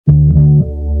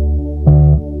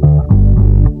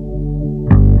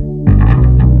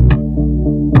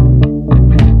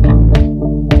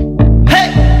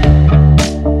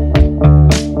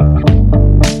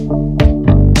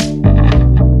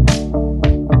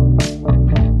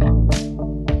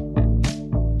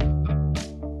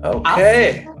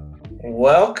Okay,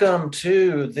 welcome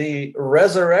to the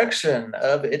resurrection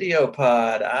of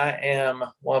Idiopod. I am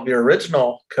one of your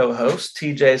original co-hosts,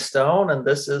 TJ Stone, and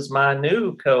this is my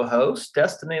new co-host,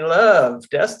 Destiny Love.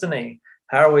 Destiny,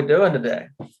 how are we doing today?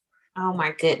 Oh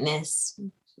my goodness.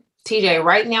 TJ,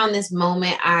 right now in this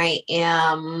moment, I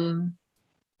am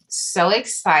so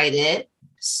excited,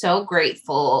 so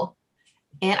grateful,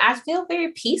 and I feel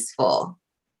very peaceful.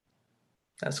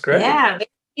 That's great. Yeah, very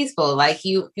peaceful. Like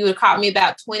you would call me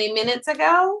about 20 minutes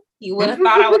ago, you would have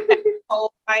thought I was in a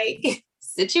whole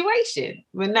situation.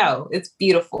 But no, it's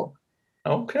beautiful.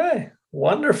 Okay,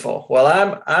 wonderful.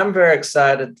 Well, I'm very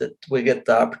excited that we get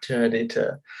the opportunity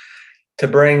to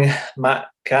bring my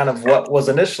kind of what was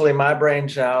initially my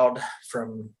brainchild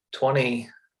from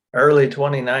early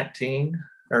 2019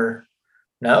 or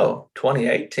no,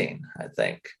 2018, I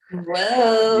think.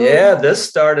 Whoa. Yeah, this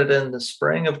started in the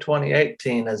spring of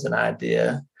 2018 as an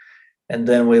idea. And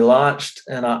then we launched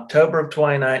in October of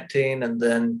 2019 and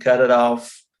then cut it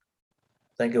off.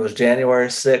 I think it was January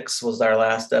 6th was our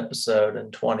last episode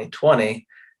in 2020,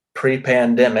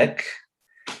 pre-pandemic.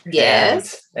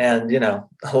 Yes. And you know,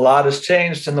 a lot has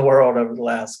changed in the world over the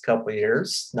last couple of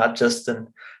years, not just in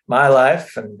my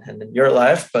life and in your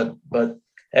life, but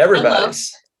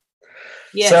everybody's.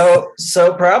 Yes.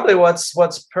 So probably what's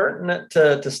pertinent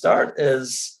to start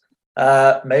is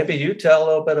maybe you tell a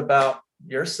little bit about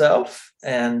yourself,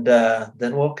 and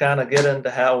then we'll kind of get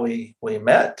into how we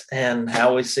met and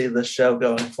how we see the show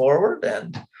going forward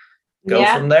and go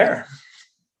from there.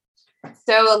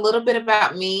 So a little bit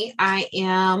about me. I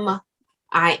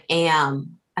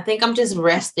think I'm just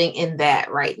resting in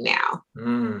that right now.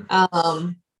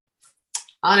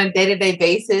 On a day-to-day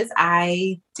basis,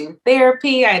 I do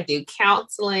therapy, I do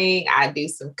counseling, I do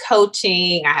some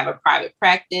coaching. I have a private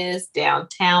practice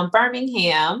downtown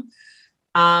Birmingham.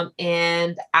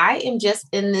 And I am just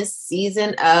in this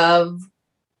season of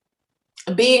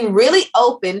being really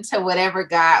open to whatever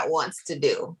God wants to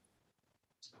do.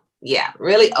 Yeah,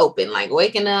 really open, like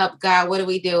waking up, God, what are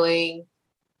we doing?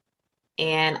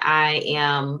 And I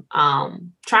am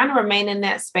trying to remain in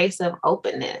that space of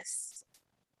openness.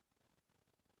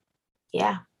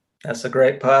 Yeah, that's a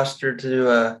great posture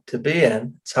to be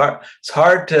in. It's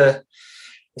hard to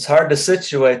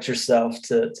situate yourself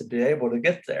to be able to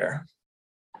get there.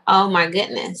 Oh my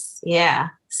goodness, yeah,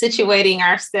 situating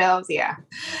ourselves, yeah.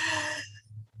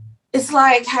 It's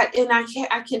like, and I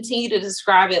continue to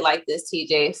describe it like this,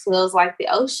 TJ. It feels like the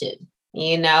ocean,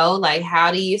 you know, like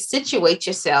how do you situate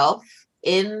yourself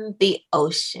in the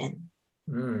ocean?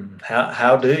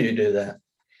 How do you do that?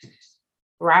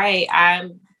 Right.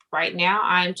 Right now,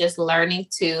 I'm just learning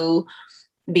to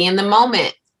be in the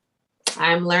moment.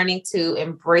 I'm learning to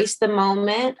embrace the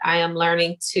moment. I am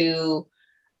learning to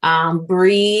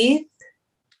breathe.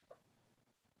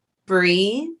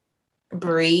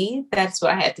 That's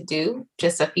what I had to do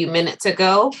just a few minutes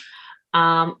ago.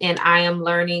 And I am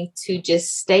learning to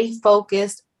just stay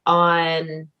focused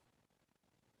on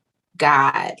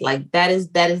God. Like that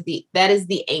is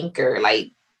the anchor.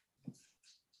 Like,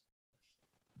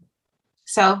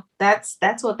 so that's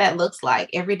what that looks like.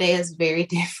 Every day is very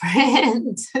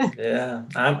different. Yeah,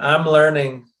 I'm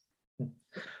learning,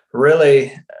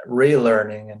 really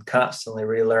relearning and constantly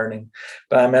relearning.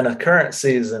 But I'm in a current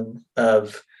season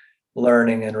of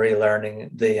learning and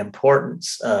relearning the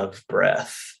importance of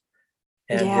breath.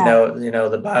 And you know,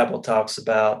 the Bible talks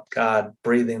about God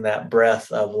breathing that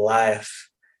breath of life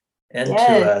into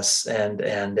us, and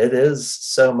it is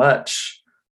so much,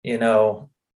 you know,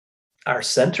 our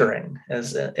centering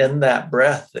is in that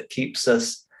breath that keeps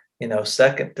us, you know,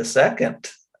 second to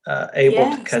second,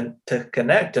 able to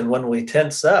connect. And when we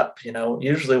tense up, you know,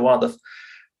 usually one of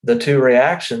the two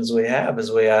reactions we have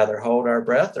is we either hold our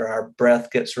breath or our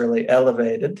breath gets really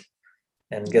elevated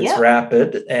and gets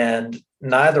rapid, and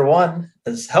neither one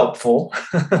is helpful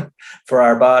for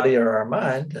our body or our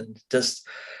mind. And just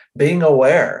being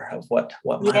aware of what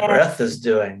my breath is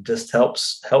doing just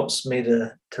helps me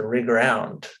to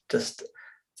reground just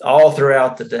all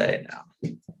throughout the day now.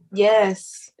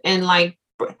 Yes. And like,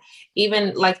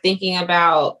 even like thinking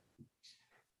about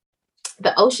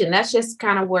the ocean, that's just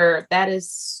kind of where that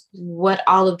is what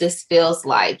all of this feels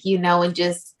like, you know, and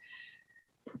just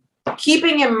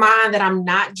keeping in mind that I'm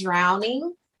not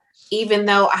drowning, even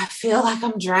though I feel like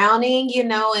I'm drowning, you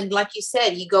know, and like you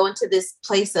said, you go into this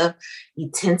place of you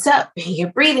tense up and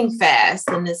you're breathing fast.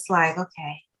 And it's like,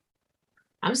 okay,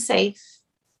 I'm safe.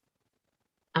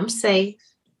 I'm safe.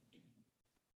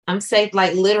 I'm safe.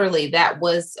 Like literally that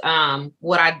was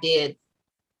what I did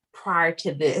prior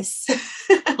to this,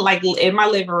 like in my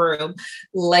living room,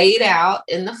 laid out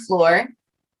in the floor.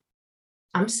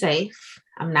 I'm safe.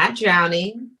 I'm not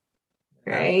drowning,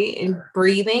 right? And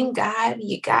breathing, God,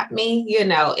 you got me,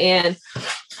 and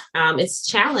it's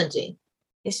challenging.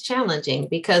 It's challenging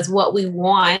because what we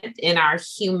want in our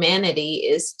humanity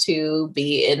is to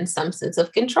be in some sense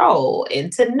of control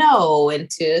and to know and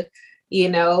to,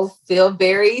 feel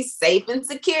very safe and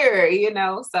secure,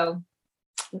 So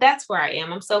that's where I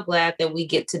am. I'm so glad that we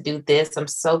get to do this. I'm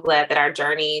so glad that our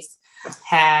journeys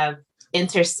have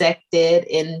intersected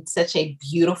in such a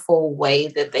beautiful way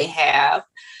that they have.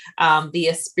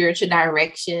 The spiritual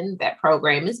direction, that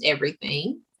program is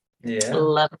everything. Yeah.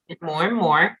 Love it more and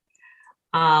more.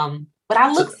 But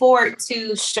I look forward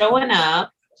to showing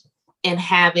up and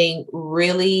having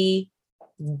really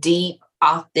deep,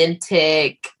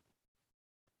 authentic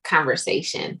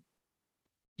conversation.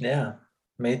 Yeah,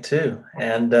 me too.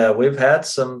 And we've had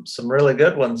some really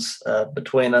good ones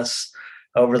between us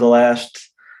over the last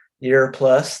year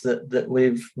plus that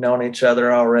we've known each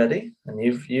other already. And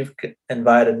you've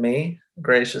invited me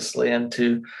graciously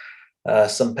into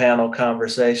some panel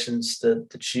conversations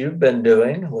that you've been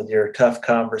doing with your tough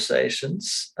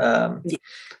conversations.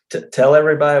 Tell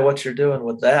everybody what you're doing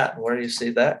with that and where you see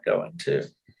that going too.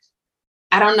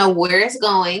 I don't know where it's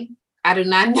going. I do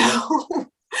not know.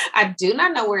 I do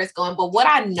not know where it's going, but what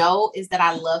I know is that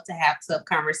I love to have tough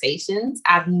conversations.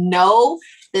 I know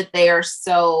that they are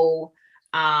so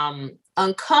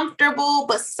uncomfortable,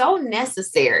 but so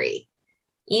necessary.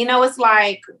 It's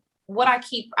like what I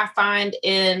find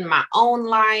in my own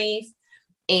life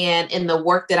and in the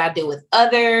work that I do with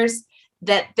others,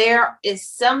 that there is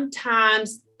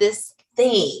sometimes this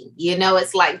thing,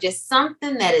 it's like just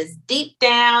something that is deep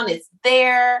down, it's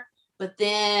there, but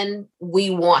then we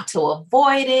want to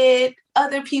avoid it.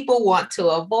 Other people want to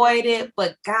avoid it.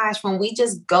 But gosh, when we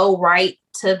just go right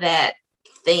to that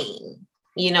thing,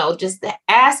 just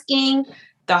asking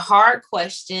the hard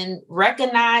question,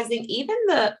 recognizing even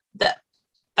the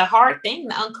hard thing,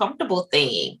 the uncomfortable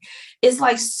thing, is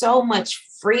like so much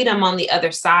freedom on the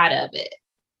other side of it,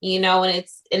 and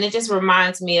it just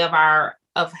reminds me of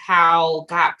how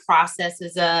God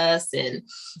processes us and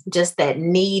just that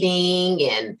needing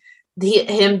and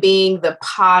him being the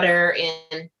potter,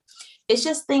 and it's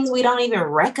just things we don't even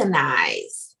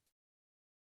recognize,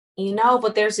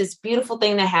 but there's this beautiful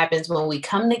thing that happens when we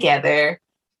come together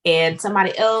and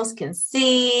somebody else can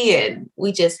see, and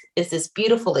it's this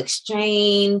beautiful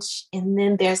exchange. And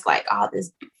then there's like all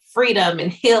this freedom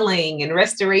and healing and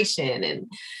restoration.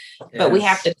 But we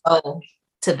have to go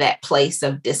to that place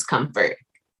of discomfort.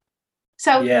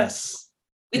 So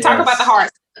we talk about the hard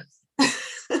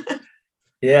stuff.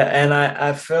 Yeah. And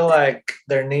I feel like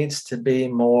there needs to be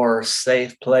more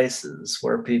safe places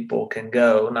where people can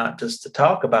go, not just to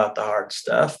talk about the hard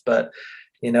stuff, but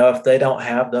if they don't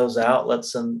have those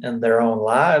outlets in their own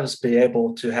lives, be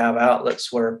able to have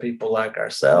outlets where people like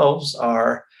ourselves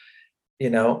are,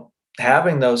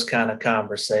 having those kind of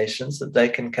conversations that they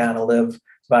can kind of live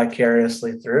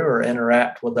vicariously through or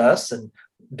interact with us and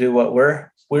do what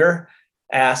we're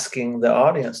asking the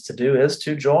audience to do, is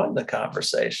to join the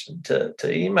conversation, to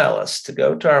email us, to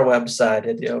go to our website,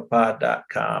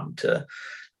 idiopod.com, to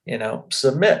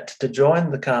submit, to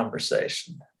join the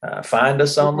conversation. Find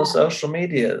us on the social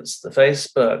medias, the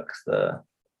Facebook, the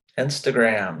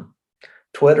Instagram,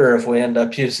 Twitter, if we end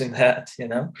up using that,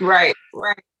 Right.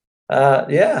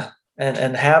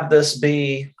 And have this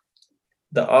be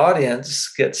the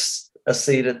audience gets a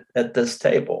seat at this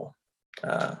table.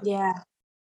 I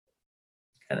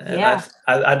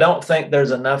don't think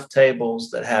there's enough tables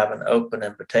that have an open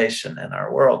invitation in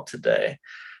our world today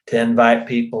to invite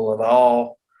people of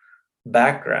all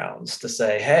backgrounds to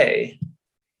say, hey,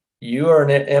 you are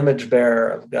an image bearer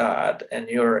of God, and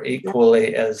you're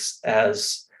equally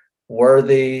as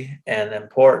worthy and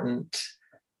important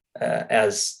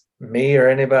as me or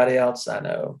anybody else I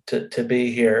know to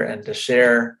be here and to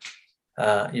share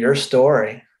your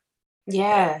story.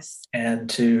 Yes. And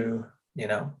to,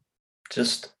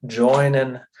 just join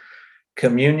in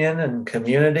communion and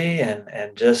community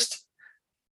and just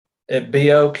it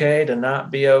be okay to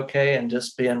not be okay, and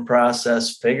just be in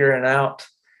process figuring out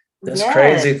this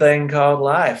crazy thing called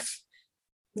life.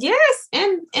 Yes.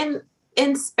 And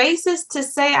in spaces to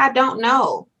say, I don't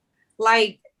know,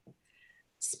 like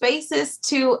spaces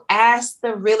to ask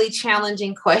the really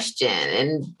challenging question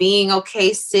and being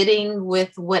okay sitting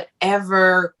with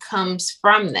whatever comes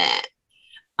from that.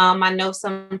 I know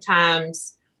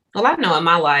sometimes, I know in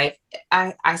my life,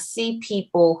 I see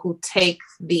people who take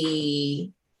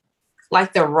the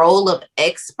role of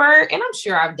expert, and I'm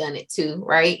sure I've done it too,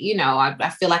 right? I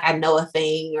feel like I know a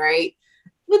thing, right?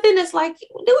 But then it's like,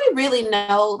 do we really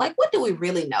know? Like, what do we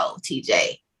really know,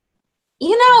 TJ?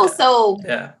 So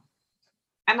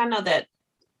and I know that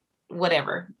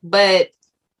whatever, but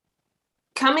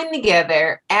coming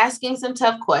together, asking some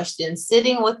tough questions,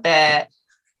 sitting with that,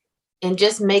 and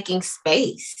just making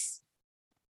space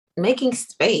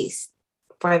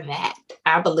for that.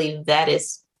 I believe that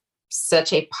is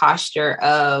such a posture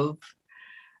of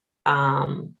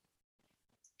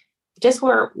just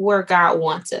where God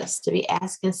wants us to be,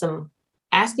 asking some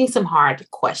hard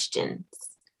questions.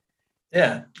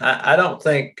 Yeah. I don't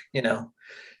think,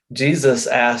 Jesus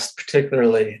asked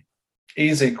particularly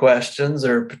easy questions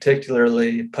or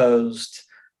particularly posed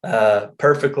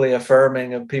perfectly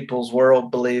affirming of people's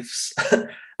world beliefs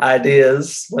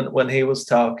ideas when he was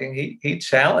talking. He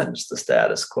challenged the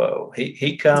status quo.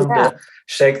 He come Yeah, to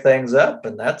shake things up,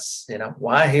 and that's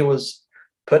why he was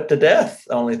put to death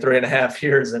only 3.5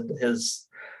 years into his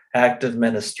active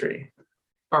ministry.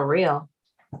 for real.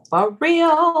 For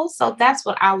real. So that's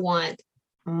what I want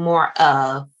more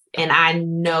of. And I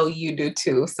know you do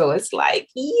too. So it's like,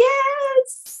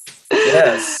 yes.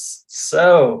 Yes.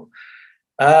 So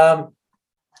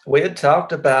we had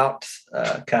talked about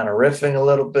kind of riffing a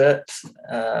little bit.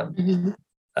 Mhm.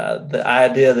 The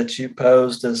idea that you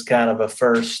posed as kind of a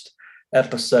first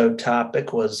episode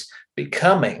topic was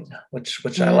becoming,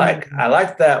 which I like. I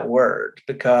like that word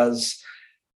because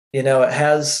it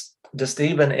has just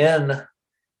even in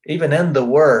the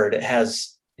word, it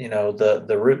has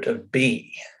the root of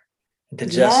be, to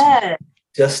Yes.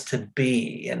 just to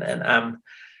be, and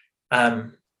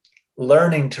I'm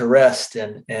learning to rest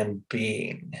in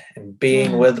being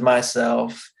Mm. with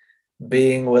myself,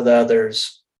 being with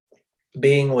others,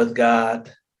 being with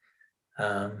God,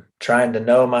 trying to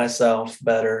know myself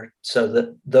better so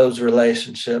that those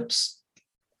relationships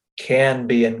can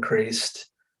be increased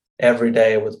every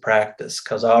day with practice,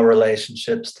 because all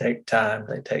relationships take time,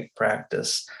 they take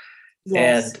practice.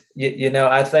 Yes. And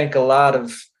I think a lot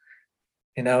of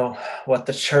what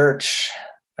the church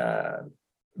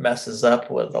messes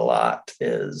up with a lot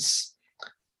is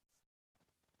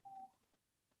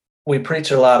we preach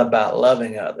a lot about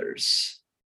loving others,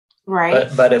 Right.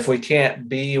 but if we can't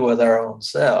be with our own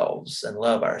selves and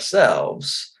love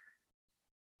ourselves,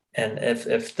 and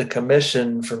if the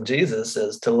commission from Jesus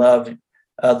is to love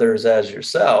others as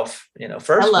yourself,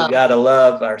 first we Hello. got to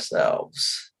love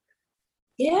ourselves.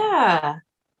 Yeah.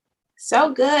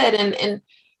 So good. And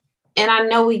I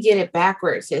know we get it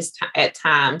backwards at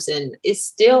times. And it's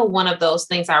still one of those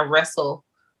things I wrestle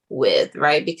with,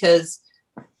 right? Because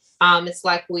it's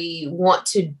like we want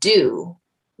to do,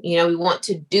 we want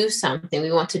to do something.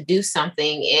 We want to do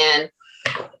something. And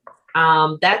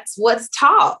that's what's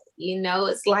taught,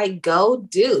 it's like, go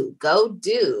do.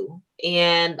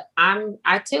 And I'm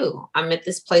at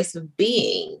this place of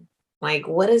being like,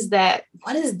 what does that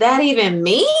even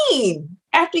mean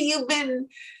after you've been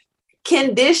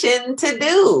conditioned to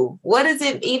do? What does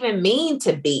it even mean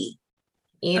to be,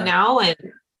 and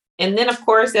then of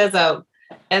course as a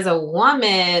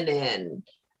woman, and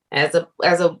as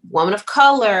a woman of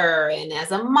color, and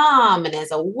as a mom, and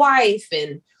as a wife,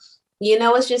 and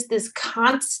it's just this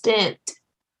constant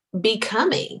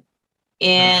becoming,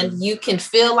 and you can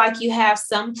feel like you have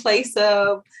some place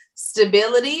of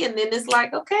stability, and then it's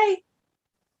like, okay,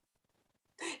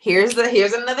 here's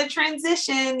another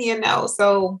transition,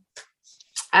 so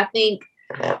I think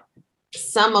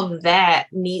some of that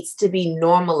needs to be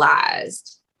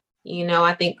normalized.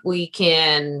 I think we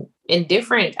can,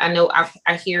 I know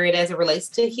I hear it as it relates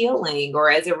to healing, or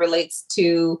as it relates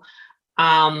to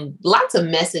lots of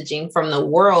messaging from the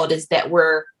world, is that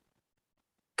we're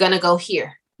going to go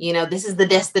here. This is the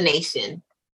destination.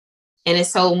 And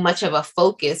it's so much of a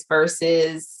focus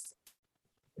versus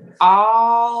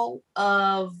all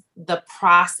of the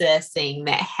processing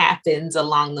that happens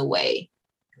along the way.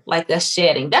 Like a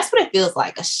shedding. That's what it feels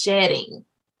like, a shedding.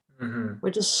 Mm-hmm. We're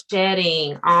just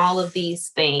shedding all of these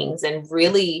things and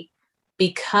really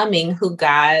becoming who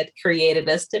God created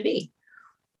us to be.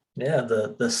 Yeah,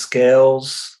 the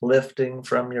scales lifting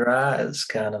from your eyes,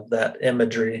 kind of that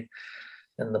imagery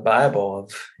in the Bible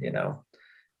of,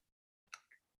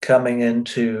 coming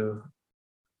into,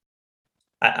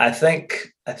 I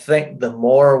think the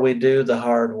more we do the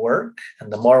hard work,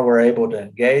 and the more we're able to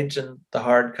engage in the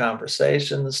hard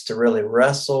conversations, to really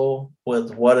wrestle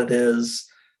with what it is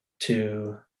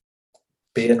to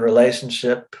be in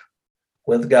relationship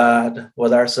with God,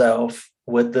 with ourselves,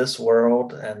 with this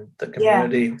world, and the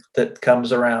community that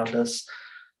comes around us,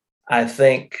 I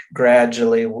think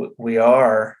gradually we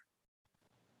are,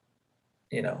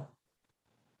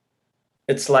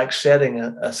 it's like shedding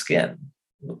a skin,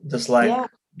 just like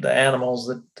the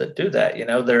animals that do that.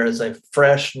 There is a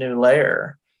fresh new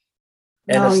layer,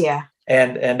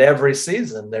 and and every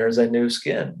season there's a new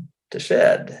skin to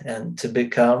shed and to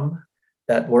become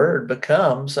that word,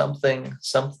 become something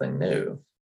new.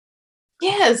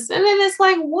 Yes. And then it's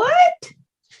like, what,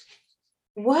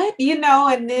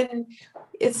 and then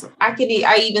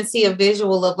I even see a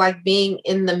visual of like being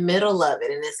in the middle of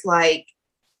it. And it's like,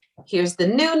 here's the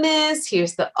newness,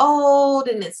 here's the old.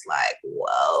 And it's like,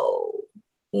 whoa,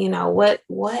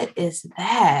 what is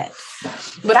that?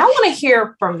 But I want to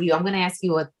hear from you. I'm going to ask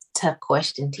you a tough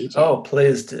question, TJ. Oh,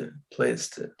 please do.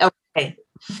 Okay.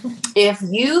 If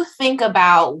you think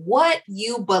about what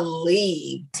you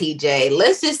believe, TJ,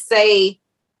 let's just say,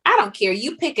 I don't care.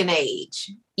 You pick an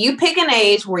age. You pick an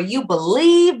age where you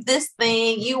believe this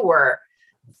thing, you were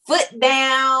foot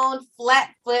down,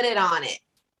 flat-footed on it,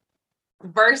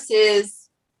 versus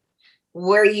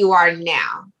where you are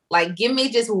now. Like, give me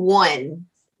just one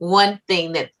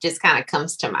thing that just kind of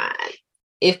comes to mind,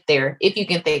 if you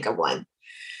can think of one.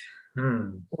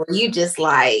 Where you just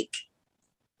like,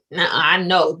 now I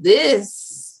know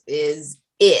this is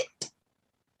it.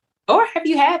 Or have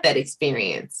you had that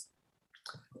experience?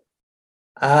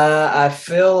 I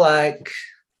feel like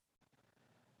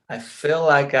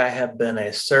I have been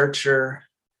a searcher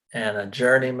and a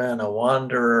journeyman, a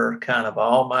wanderer kind of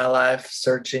all my life,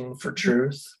 searching for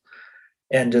truth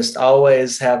and just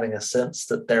always having a sense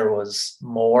that there was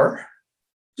more.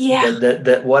 Yeah.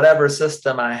 That whatever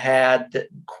system I had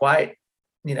didn't quite,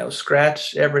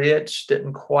 scratch every itch,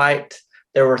 didn't quite,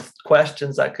 there were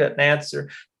questions I couldn't answer.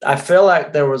 I feel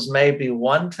like there was maybe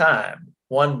one time,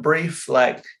 one brief,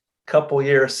 like couple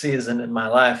year season in my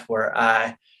life where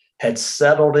I had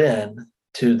settled in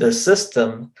to the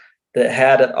system that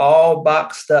had it all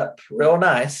boxed up real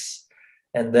nice,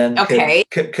 and then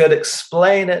could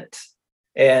explain it.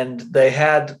 And they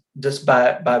had, just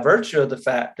by virtue of the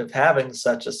fact of having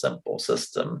such a simple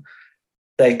system,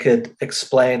 they could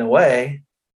explain away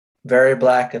very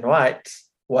black and white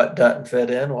what doesn't fit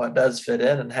in, what does fit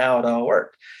in, and how it all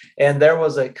worked. And there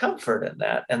was a comfort in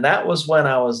that. And that was when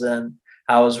I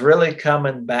was really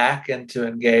coming back into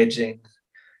engaging.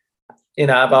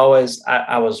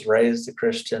 I was raised a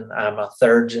Christian. I'm a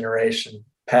third generation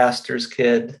pastor's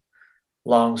kid.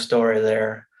 Long story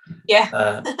there.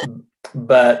 Yeah.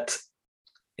 But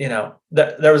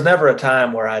there was never a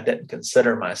time where I didn't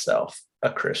consider myself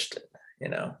a Christian.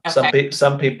 Okay.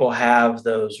 Some people have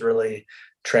those really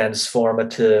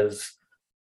transformative.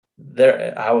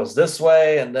 I was this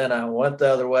way, and then I went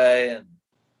the other way, and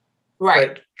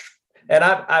right. And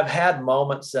I've had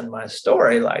moments in my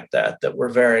story like that were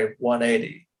very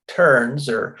 180 turns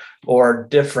or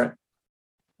different.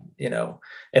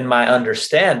 In my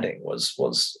understanding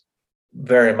was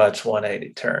very much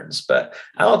 180 turns. But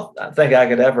I don't think I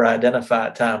could ever identify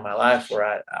a time in my life where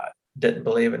I didn't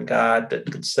believe in God,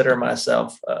 didn't consider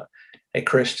myself a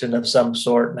Christian of some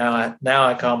sort. Now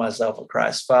I call myself a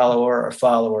Christ follower or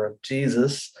follower of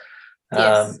Jesus,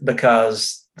 yes.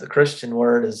 Because the Christian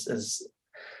word is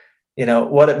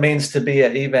what it means to be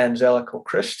an evangelical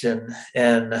Christian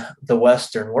in the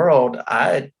Western world.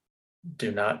 I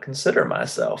do not consider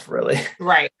myself really.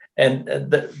 Right. And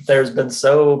there's been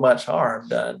so much harm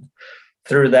done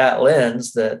through that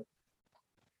lens that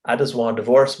I just want to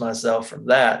divorce myself from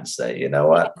that and say, you know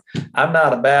what? I'm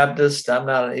not a Baptist. I'm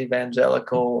not an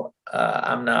evangelical.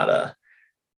 I'm not a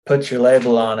put your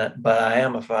label on it, but I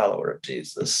am a follower of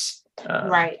Jesus.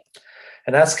 Right.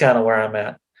 And that's kind of where I'm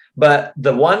at. But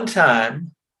the one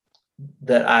time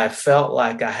that I felt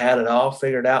like I had it all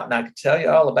figured out and I could tell you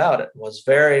all about it, was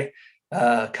very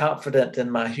confident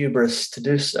in my hubris to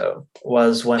do so,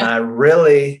 was when I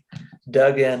really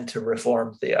dug into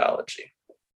Reformed theology.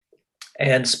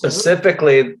 And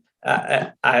specifically,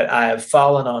 I have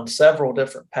fallen on several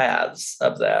different paths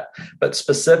of that. But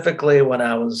specifically, when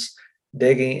I was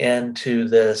digging into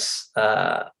this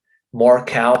more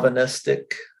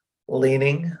Calvinistic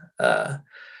leaning,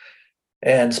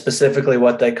 and specifically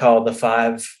what they call the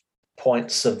 5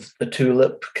 points of the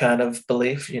tulip kind of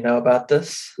belief. You know about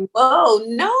this? Oh,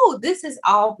 no, this is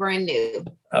all brand new.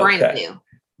 Brand new.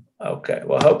 Okay.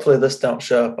 Well, hopefully this don't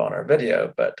show up on our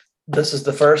video, but this is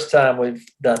the first time we've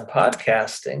done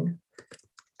podcasting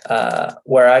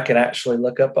where I can actually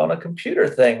look up on a computer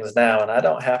things now, and I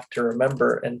don't have to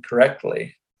remember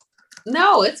incorrectly.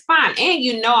 No, it's fine.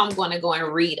 And I'm going to go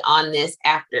and read on this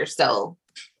after. So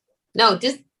no,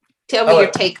 just tell me your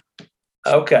take.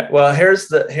 Okay. Well, here's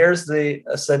the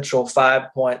essential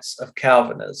 5 points of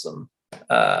Calvinism,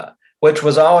 which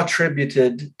was all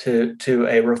attributed to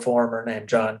a reformer named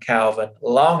John Calvin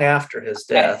long after his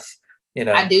death.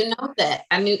 I do know that.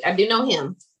 I do know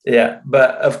him. Yeah,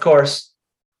 but of course,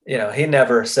 he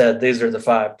never said these are the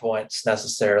 5 points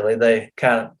necessarily. They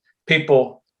kind of,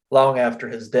 people long after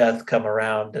his death, come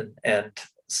around and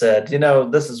said,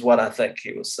 this is what I think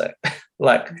he was saying.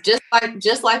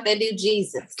 just like they do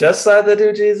Jesus. Just like they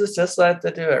do Jesus, just like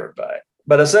they do everybody.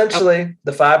 But essentially,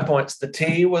 the 5 points, the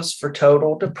T was for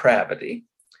total depravity,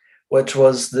 which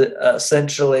was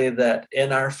essentially that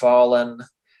in our fallen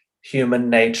human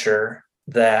nature,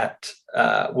 that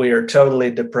we are totally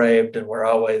depraved and we're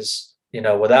always,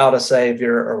 without a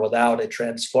savior or without a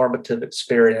transformative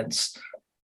experience.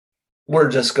 We're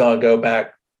just going to go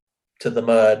back to the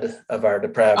mud of our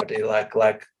depravity, like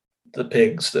the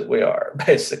pigs that we are,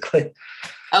 basically.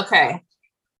 Okay.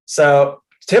 So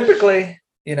typically,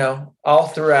 all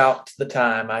throughout the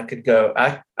time, I could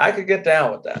get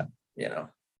down with that,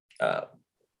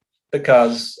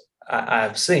 because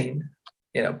I've seen,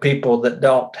 people that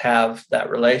don't have that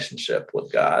relationship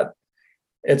with God.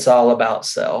 It's all about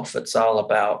self. It's all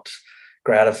about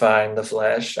gratifying the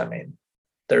flesh. I mean,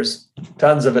 there's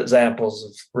tons of examples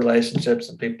of relationships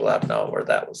and people I've known where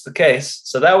that was the case.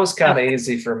 So that was kind of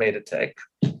easy for me to take.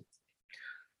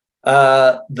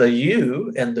 The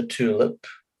U in the tulip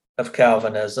of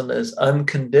Calvinism is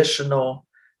unconditional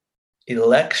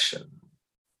election.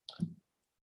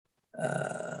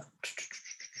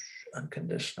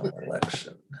 Unconditional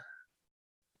election.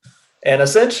 And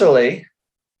essentially,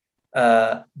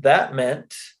 that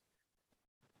meant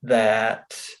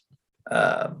that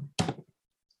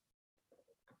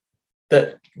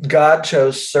that God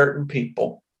chose certain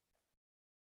people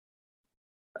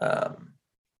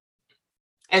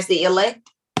as the elect.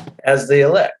 As the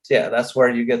elect, yeah, that's where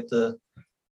you get the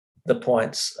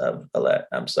points of elect.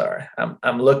 I'm sorry,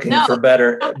 I'm looking for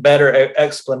better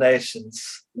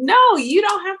explanations. No, you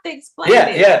don't have to explain.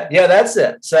 Yeah, that's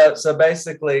it. So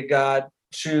basically, God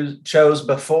chose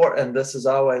before, and this is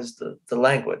always the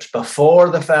language, before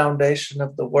the foundation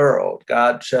of the world,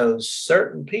 God chose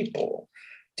certain people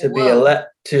to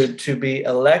be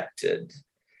elected,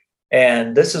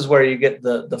 and this is where you get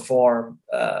the form,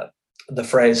 the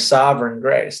phrase sovereign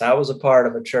grace. I was a part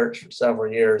of a church for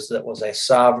several years that was a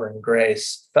sovereign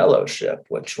grace fellowship,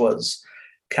 which was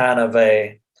kind of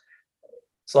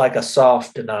it's like a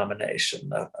soft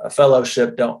denomination. A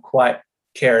fellowship don't quite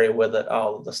carry with it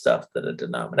all of the stuff that a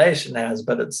denomination has,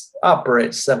 but it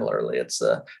operates similarly. It's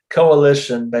a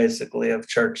coalition, basically, of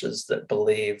churches that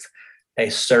believe a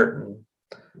certain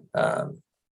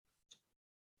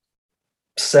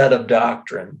set of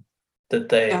doctrine that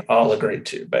they all agree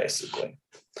to, basically.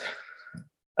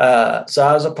 So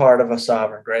I was a part of a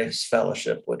sovereign grace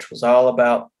fellowship, which was all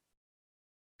about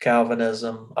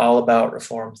Calvinism, all about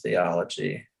Reformed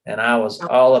theology. And I was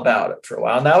all about it for a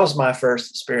while. And that was my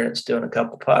first experience doing a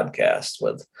couple podcasts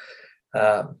with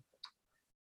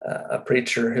a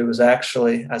preacher who was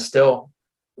actually, I still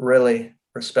really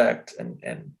respect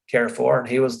and care for. And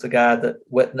he was the guy that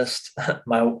witnessed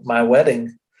my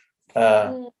wedding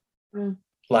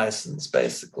license,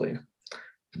 basically,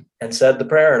 and said the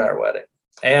prayer at our wedding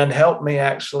and helped me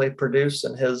actually produce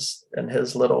in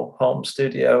his little home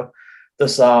studio the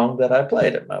song that I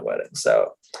played at my wedding.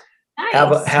 So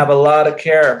nice. have a lot of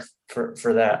care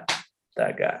for that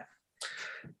guy.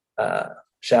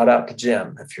 Shout out to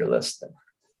Jim if you're listening.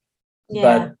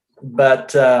 Yeah.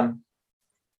 But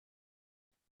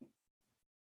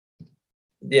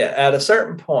yeah, at a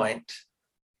certain point,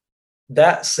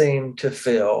 that seemed to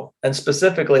feel, and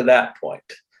specifically that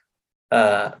point,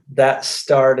 that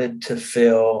started to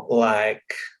feel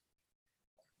like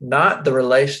not the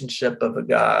relationship of the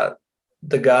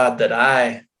God that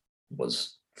I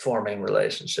was forming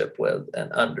relationship with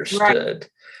and understood. Right.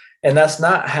 And that's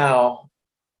not how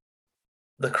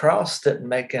the cross didn't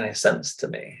make any sense to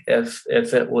me. If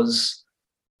it was,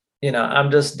 I'm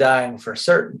just dying for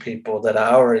certain people that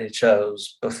I already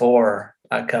chose before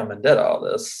I come and did all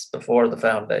this, before the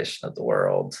foundation of the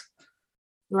world.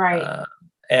 Right.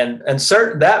 And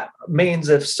certain, that means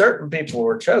if certain people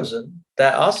were chosen,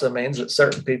 that also means that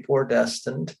certain people were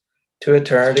destined to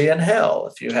eternity in hell,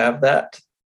 if you have that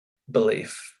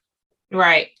belief.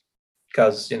 Right.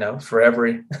 Because, for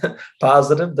every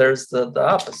positive, there's the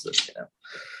opposite,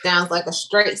 Sounds like a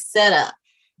straight setup.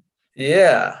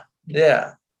 Yeah.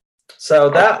 So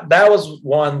that was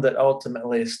one that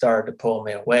ultimately started to pull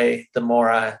me away the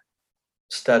more I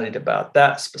studied about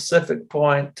that specific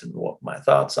point and what my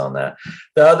thoughts on that.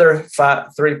 The other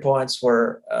 3 points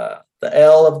were the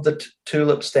L of the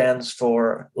tulip stands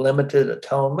for limited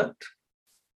atonement,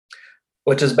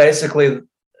 which is basically,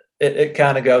 it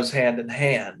kind of goes hand in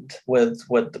hand with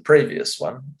the previous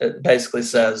one. It basically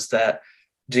says that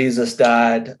Jesus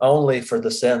died only for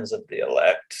the sins of the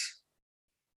elect.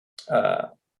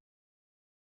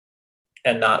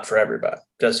 and not for everybody,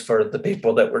 just for the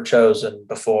people that were chosen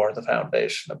before the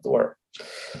foundation of the world.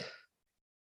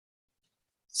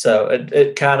 So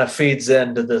it kind of feeds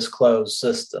into this closed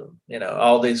system.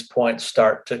 All these points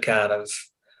start to kind of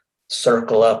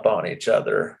circle up on each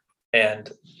other,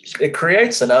 and it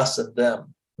creates an us and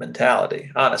them mentality,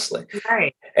 honestly.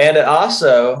 Right. And it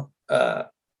also,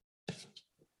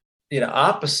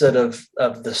 opposite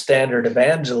of the standard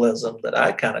evangelism that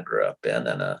I kind of grew up in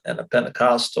a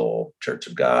Pentecostal Church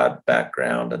of God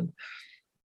background. And,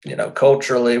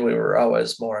 culturally, we were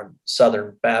always more in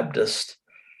Southern Baptist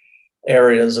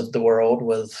areas of the world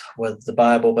with the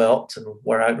Bible Belt, and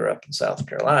where I grew up in South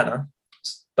Carolina.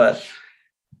 But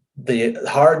the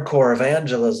hardcore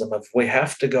evangelism of we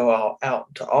have to go out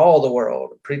into all the world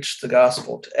and preach the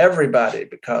gospel to everybody,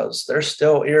 because there's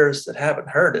still ears that haven't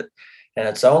heard it. And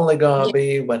it's only going to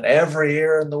be when every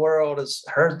ear in the world has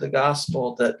heard the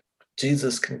gospel that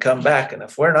Jesus can come back. And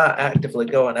if we're not actively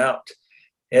going out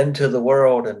into the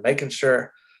world and making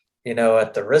sure,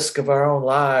 at the risk of our own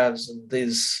lives and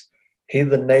these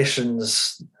heathen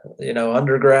nations,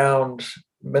 underground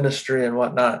ministry and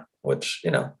whatnot, which,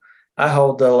 I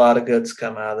hold that a lot of goods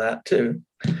come out of that too.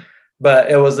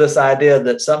 But it was this idea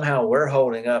that somehow we're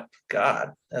holding up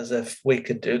God as if we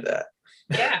could do that.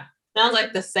 Yeah. Sounds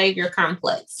like the savior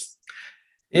complex.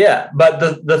 Yeah. But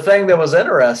the thing that was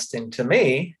interesting to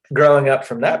me growing up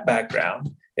from that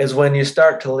background is when you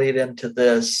start to lead into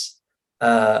this,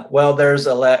 there's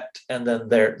elect, and then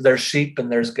there's sheep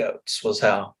and there's goats, was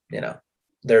how,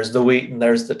 there's the wheat and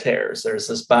there's the tares. There's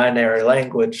this binary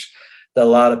language that a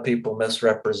lot of people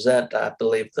misrepresent, I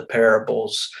believe, the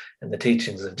parables and the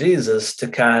teachings of Jesus to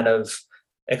kind of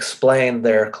explain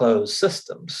their closed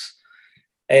systems.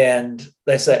 And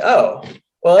they say, oh,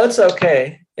 well, it's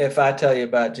okay if I tell you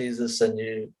about Jesus and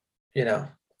you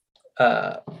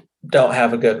don't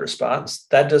have a good response.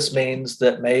 That just means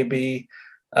that maybe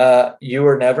you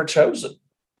were never chosen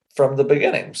from the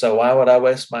beginning. So why would I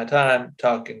waste my time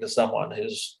talking to someone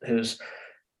who's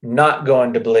not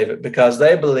going to believe it? Because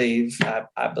they believe,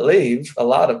 I believe, a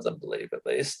lot of them believe at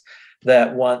least,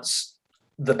 that once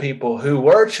the people who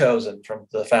were chosen from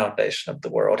the foundation of the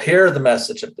world hear the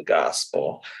message of the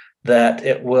gospel, that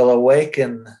it will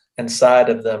awaken inside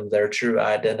of them their true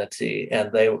identity,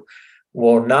 and they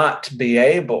will not be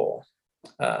able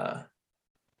to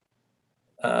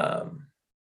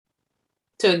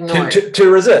ignore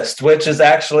to resist, which is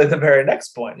actually the very next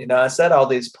point. I said all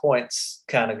these points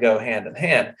kind of go hand in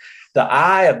hand. The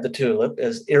eye of the tulip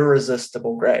is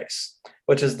irresistible grace,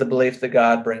 which is the belief that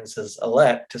God brings his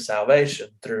elect to salvation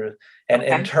through an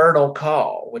internal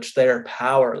call, which they are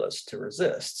powerless to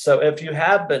resist. So if you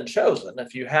have been chosen,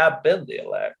 if you have been the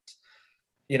elect,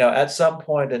 at some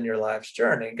point in your life's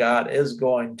journey, God is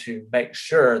going to make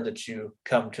sure that you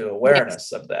come to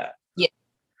awareness of that. Yeah.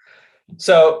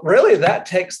 So really that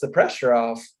takes the pressure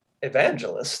off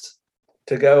evangelists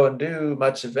to go and do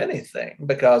much of anything,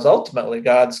 because ultimately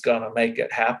God's going to make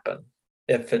it happen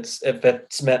if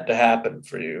it's meant to happen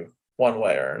for you one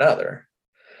way or another.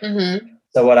 Mm-hmm.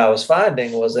 So what I was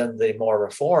finding was in the more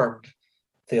reformed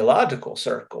theological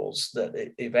circles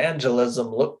that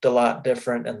evangelism looked a lot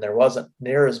different, and there wasn't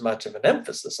near as much of an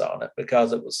emphasis on it,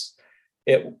 because it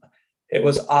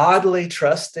was oddly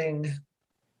trusting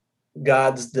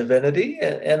God's divinity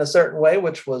in a certain way,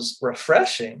 which was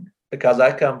refreshing, because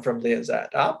I come from the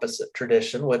exact opposite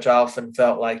tradition, which often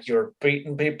felt like you're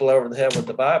beating people over the head with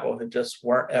the Bible who just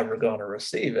weren't ever going to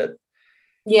receive it.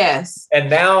 Yes. And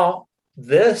now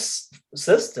this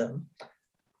system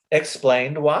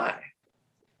explained why.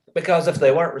 Because if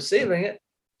they weren't receiving it,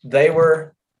 they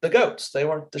were the goats. They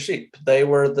weren't the sheep. They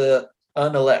were the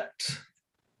unelect.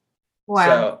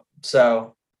 Wow.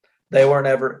 So they weren't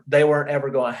ever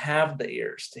going to have the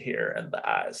ears to hear and the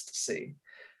eyes to see,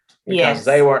 because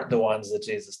they weren't the ones that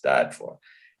Jesus died for.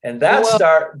 And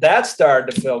that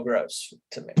started to feel gross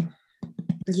to me.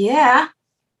 Yeah.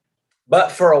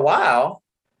 But for a while,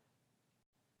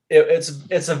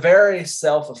 it's a very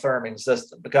self-affirming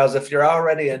system, because if you're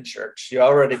already in church, you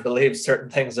already believe certain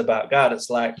things about God. It's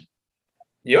like,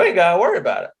 you ain't got to worry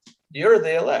about it. You're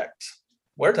the elect.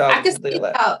 We're talking to the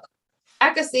elect.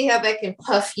 I can see how that can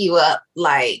puff you up.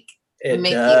 Like it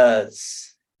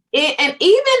does. And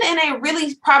even in a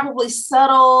really probably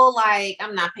subtle, like,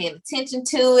 I'm not paying attention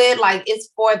to it, like it's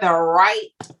for the right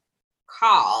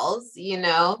cause,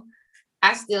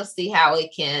 I still see how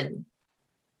it can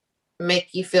make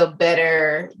you feel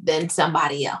better than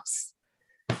somebody else.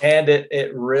 And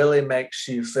it really makes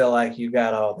you feel like you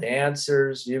got all the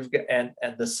answers. And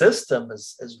the system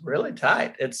is really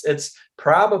tight. It's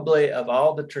probably, of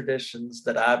all the traditions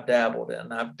that I've dabbled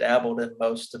in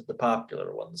most of the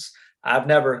popular ones. I've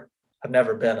never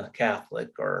been a Catholic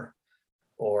or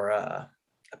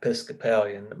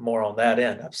Episcopalian, more on that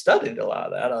end. I've studied a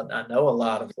lot of that. I know a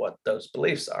lot of what those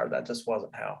beliefs are. That just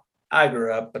wasn't how I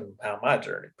grew up and how my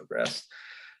journey progressed.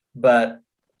 But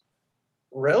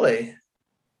really,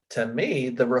 to me,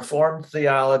 the Reformed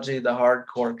theology, the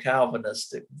hardcore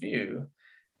Calvinistic view,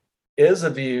 is a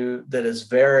view that is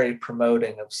very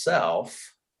promoting of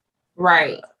self.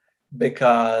 Right.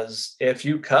 Because if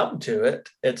you come to it,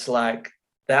 it's like,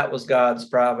 that was God's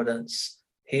providence.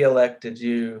 He elected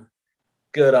you.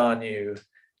 Good on you.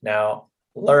 Now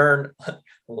learn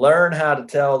how to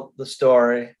tell the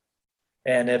story.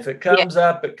 And if it comes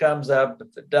up, it comes up.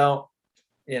 If it don't,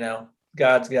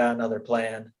 God's got another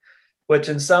plan, which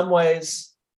in some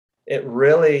ways it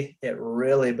really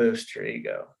boosts your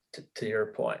ego, to your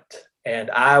point.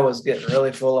 And I was getting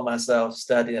really full of myself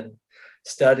studying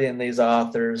these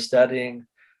authors, studying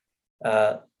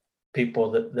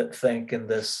people that think in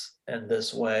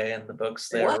this way, and the books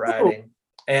they're writing.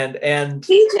 And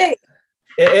TJ,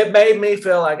 it made me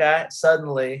feel like I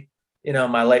suddenly, in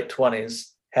my late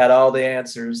 20s, had all the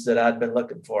answers that I'd been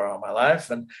looking for all my life,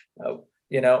 and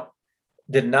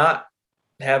did not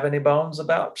have any bones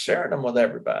about sharing them with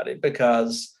everybody,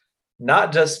 because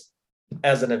not just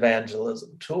as an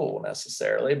evangelism tool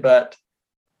necessarily, but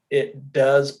it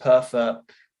does puff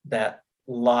up that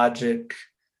logic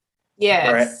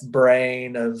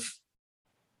brain of,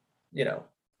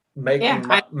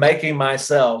 making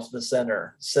myself the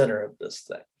center of this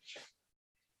thing.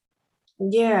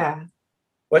 Yeah.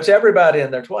 Which everybody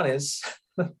in their 20s,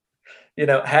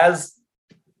 has.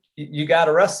 You got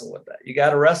to wrestle with that. You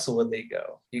got to wrestle with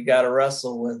ego. You got to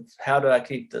wrestle with, how do I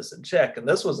keep this in check? And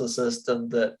this was a system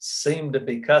that seemed to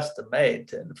be custom made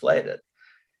to inflate it,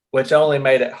 which only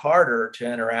made it harder to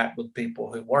interact with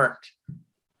people who weren't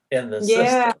in the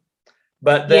system.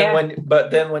 But then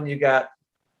when you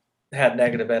had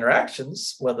negative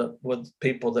interactions with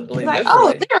people that believe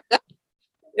differently,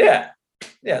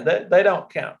 they don't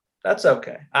count. That's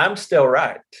okay. I'm still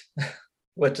right,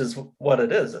 which is what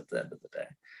it is at the end of the day.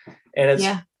 And it's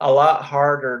a lot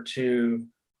harder to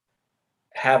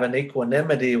have an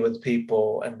equanimity with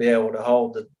people and be able to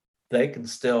hold that they can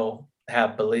still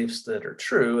have beliefs that are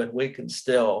true, and we can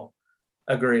still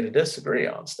agree to disagree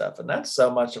on stuff. And that's so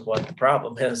much of what the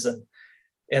problem is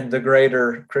in the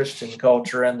greater Christian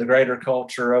culture and the greater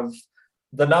culture of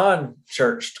the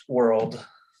non-churched world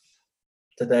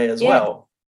today as well.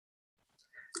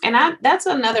 And that's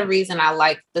another reason I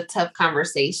like the tough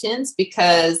conversations,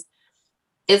 because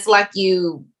it's like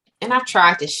and I've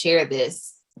tried to share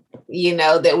this,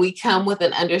 that we come with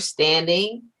an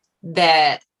understanding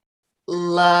that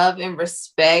love and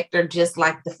respect are just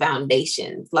like the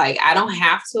foundations. Like, I don't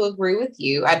have to agree with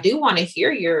you. I do want to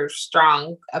hear your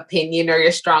strong opinion or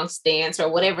your strong stance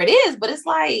or whatever it is, but it's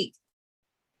like,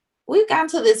 we've gotten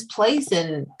to this place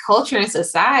in culture and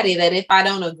society that if I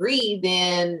don't agree,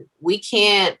 then we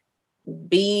can't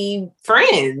be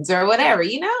friends or whatever,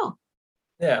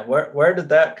 Yeah. Where did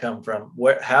that come from?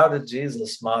 How did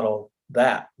Jesus model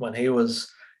that when he was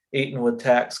eating with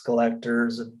tax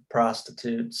collectors and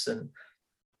prostitutes, and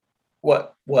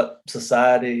what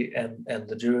society and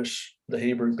the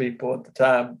Hebrew people at the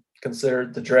time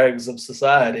considered the dregs of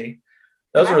society?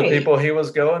 Those were the people he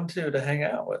was going to hang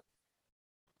out with.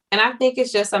 And I think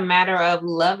it's just a matter of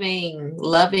loving,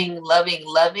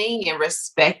 and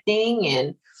respecting,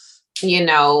 and,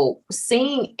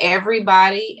 seeing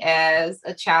everybody as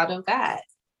a child of God.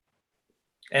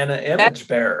 And an image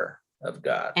bearer of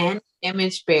God. And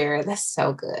image bearer. That's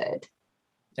so good.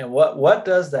 And what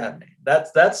does that mean?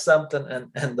 That's something,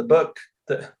 and the book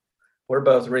that we're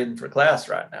both reading for class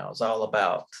right now is all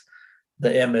about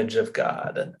the image of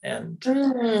God and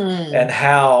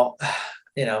how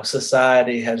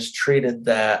society has treated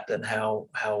that, and how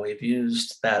we've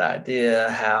used that idea.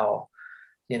 How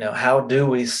do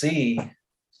we see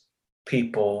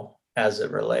people as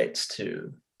it relates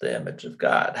to the image of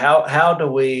God? How do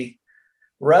we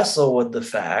wrestle with the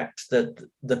fact that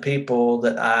the people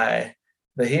that I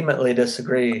vehemently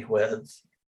disagree with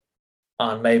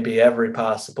on maybe every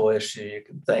possible issue you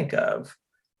can think of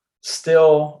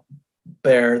still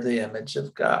bear the image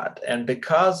of God, and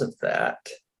because of that,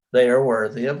 they are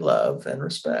worthy of love and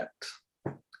respect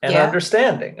and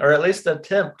understanding, or at least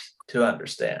attempt to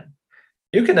understand.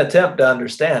 You can attempt to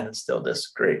understand and still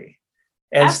disagree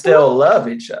and still love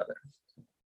each other.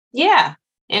 Yeah.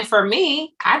 And for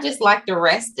me, I just like to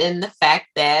rest in the fact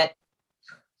that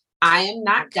I am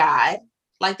not God.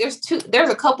 Like, there's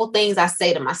a couple things I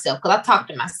say to myself, because I talk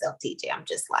to myself, TJ. I'm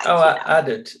just like, I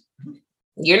do too.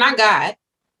 You're not God.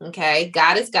 Okay.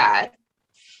 God is God.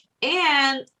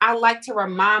 And I like to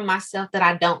remind myself that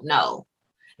I don't know.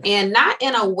 And not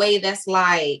in a way that's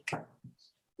like,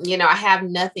 I have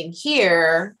nothing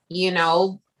here,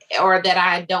 or that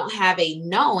I don't have a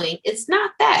knowing. It's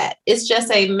not that. It's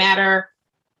just a matter,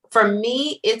 for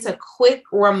me, it's a quick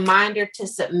reminder to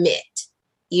submit.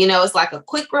 It's like a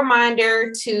quick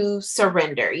reminder to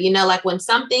surrender. Like when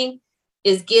something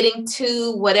is getting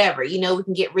to whatever, we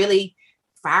can get really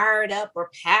fired up or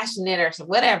passionate or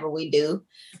whatever we do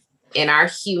in our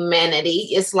humanity.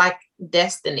 It's like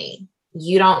destiny.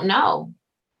 You don't know.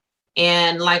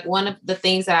 And like one of the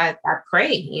things that I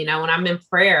pray, when I'm in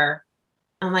prayer,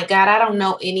 I'm like, God, I don't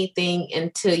know anything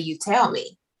until you tell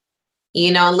me.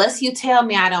 Unless you tell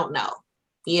me, I don't know.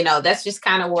 That's just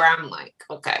kind of where I'm like,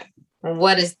 okay,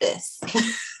 what is this?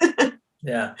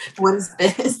 Yeah. What is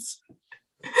this?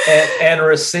 And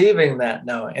receiving that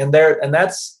knowing. And I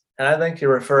think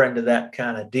you're referring to that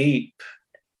kind of deep,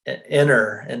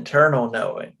 internal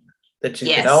knowing that you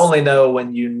can only know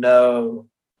when you know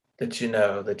that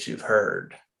you've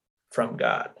heard from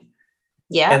God.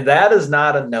 Yeah. And that is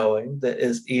not a knowing that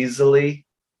is easily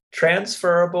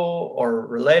transferable or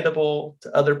relatable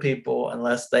to other people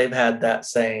unless they've had that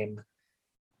same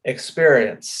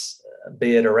experience,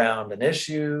 be it around an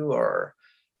issue or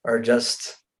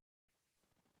just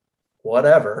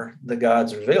whatever the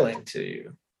God's revealing to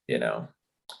you.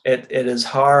 It is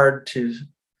hard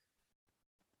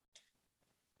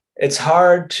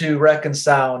to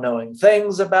reconcile knowing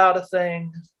things about a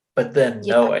thing, but then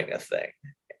knowing a thing.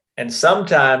 And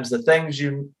sometimes the things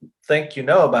you think you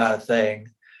know about a thing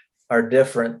are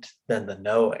different than the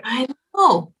knowing. I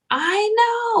know.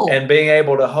 And being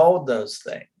able to hold those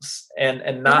things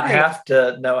and not have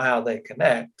to know how they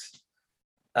connect.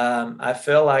 I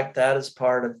feel like that is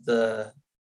part of the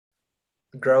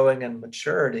growing and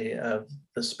maturity of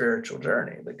the spiritual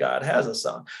journey that God has us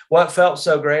on. What felt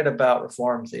so great about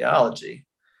Reformed theology,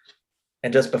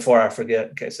 and just before I forget,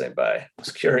 in case anybody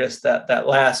was curious, that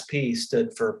last P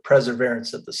stood for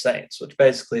perseverance of the saints, which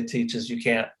basically teaches you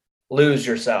can't lose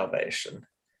your salvation,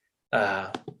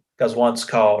 because once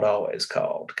called, always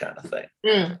called, kind of thing.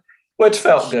 Which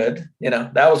felt good.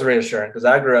 That was reassuring, because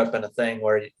I grew up in a thing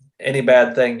where any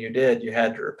bad thing you did, you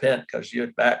had to repent because you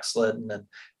had backslidden. And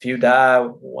if you die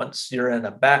once you're in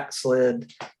a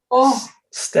backslid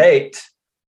state,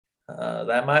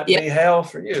 that might be hell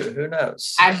for you. Who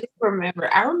knows? I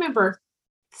remember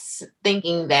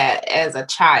thinking that as a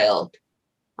child,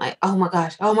 like, oh my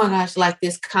gosh, like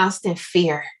this constant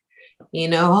fear,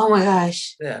 oh my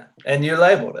gosh. Yeah. And you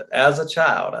labeled it as a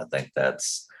child. I think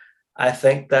that's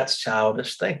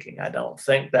childish thinking. I don't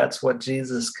think that's what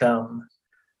Jesus come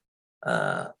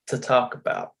to talk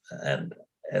about. And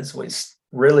as we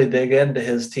really dig into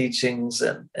his teachings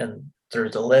and through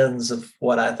the lens of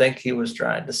what I think he was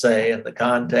trying to say and the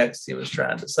context he was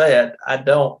trying to say it, I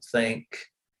don't think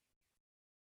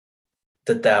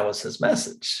that was his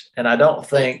message. And I don't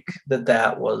think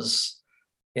that was,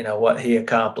 what he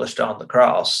accomplished on the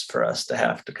cross for us to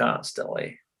have to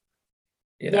constantly,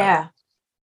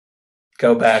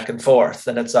 go back and forth,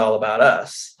 and it's all about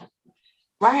us.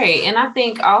 Right. And I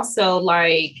think also,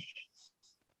 like,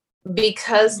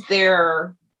 because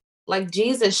like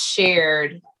Jesus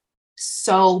shared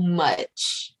so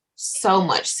much.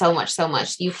 I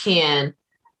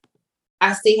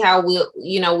see how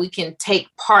we can take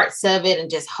parts of it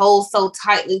and just hold so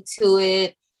tightly to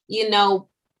it,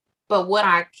 but what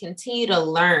I continue to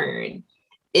learn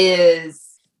is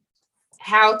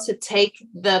how to take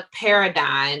the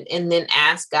paradigm and then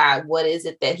ask God, what is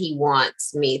it that he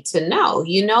wants me to know?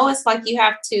 It's like you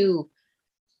have to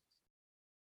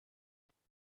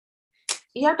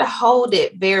hold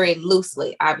it very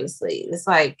loosely, obviously. It's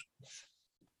like,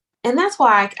 and that's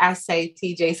why I say,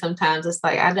 TJ, sometimes it's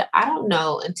like, I don't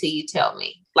know until you tell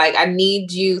me. Like, I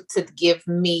need you to give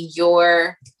me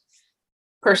your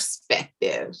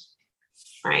perspective,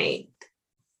 right?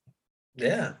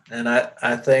 Yeah. And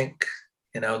I think,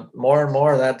 more and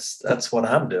more that's what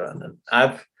I'm doing. And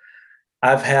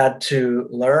I've had to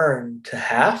learn to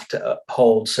have to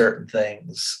hold certain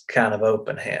things kind of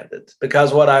open-handed,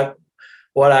 because what I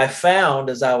found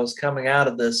as I was coming out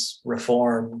of this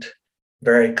Reformed,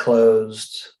 very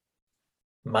closed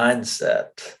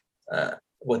mindset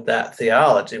with that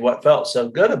theology, what felt so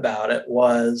good about it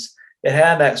was it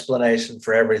had an explanation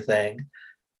for everything,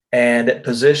 and it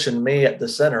positioned me at the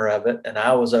center of it, and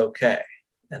I was okay,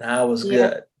 and I was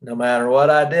good. No matter what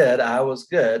I did, I was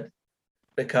good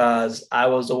because I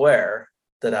was aware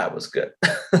that I was good.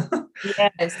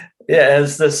 Yes. Yeah,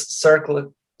 it's this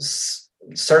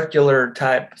circular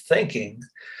type thinking.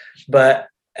 But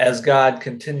as God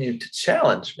continued to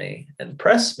challenge me and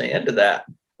press me into that,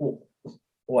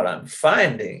 what I'm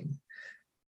finding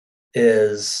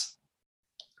is,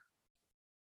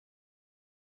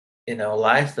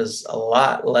 life is a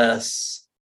lot less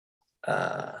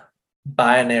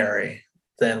binary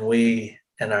than we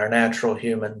in our natural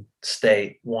human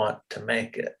state want to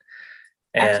make it.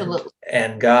 Absolutely.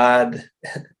 And God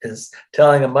is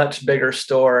telling a much bigger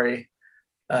story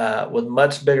with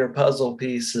much bigger puzzle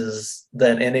pieces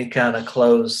than any kind of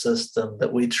closed system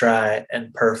that we try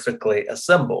and perfectly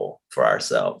assemble for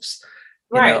ourselves.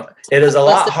 Right. It is a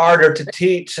lot harder to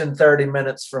teach in 30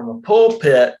 minutes from a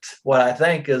pulpit what I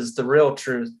think is the real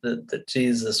truth that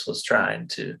Jesus was trying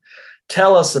to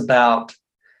tell us about.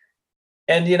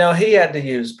 And, he had to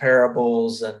use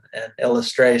parables and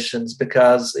illustrations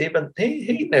because even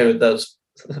he knew those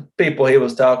people he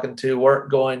was talking to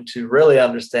weren't going to really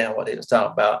understand what he was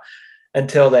talking about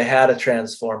until they had a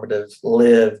transformative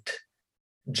lived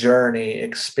journey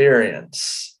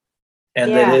experience.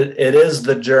 And that it is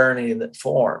the journey that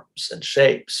forms and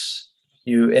shapes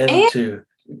you into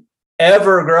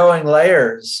ever growing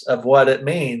layers of what it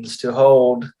means to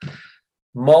hold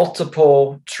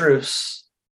multiple truths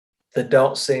that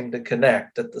don't seem to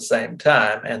connect at the same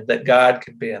time, and that God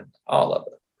can be in all of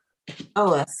it.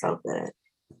 Oh, that's so good.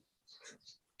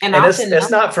 And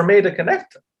it's not for me to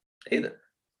connect them either.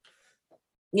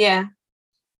 Yeah.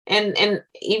 And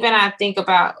even I think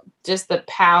about just the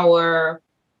power,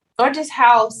 or just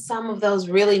how some of those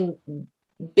really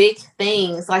big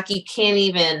things, like you can't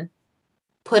even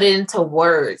put it into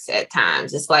words at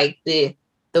times. It's like the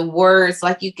words,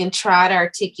 like you can try to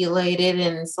articulate it,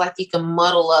 and it's like you can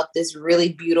muddle up this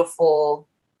really beautiful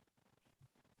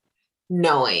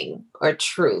knowing or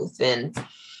truth. And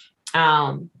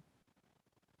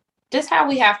just how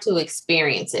we have to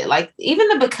experience it, like even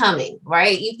the becoming,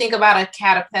 right? You think about a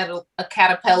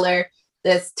caterpillar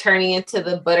that's turning into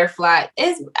the butterfly.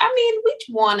 We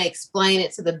want to explain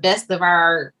it to the best of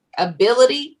our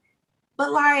ability,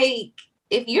 but like,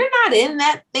 if you're not in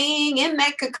that thing, in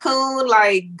that cocoon,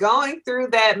 like going through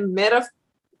that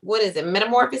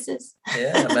metamorphosis?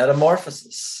 Yeah,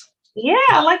 metamorphosis.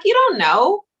 Yeah, like you don't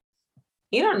know.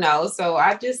 So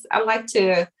I like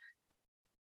to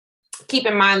keep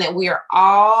in mind that we are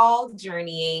all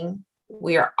journeying.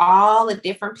 We are all at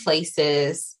different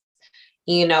places.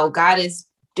 God is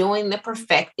doing the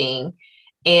perfecting,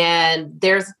 and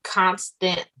there's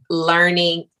constant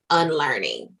learning,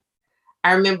 unlearning.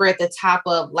 I remember at the top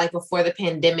of, like, before the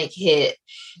pandemic hit,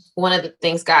 one of the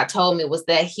things God told me was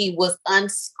that he was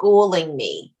unschooling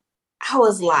me. I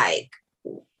was like,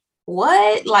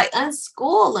 what? Like,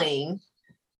 unschooling?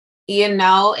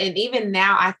 And even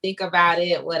now I think about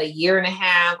it, a year and a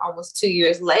half, almost 2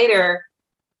 years later,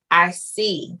 I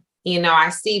see,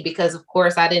 because of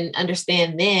course I didn't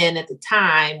understand then at the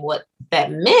time what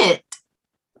that meant,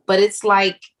 but it's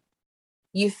like,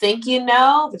 you think,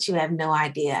 but you have no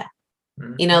idea.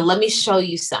 Mm-hmm. Let me show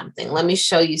you something.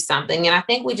 And I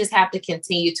think we just have to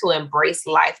continue to embrace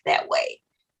life that way.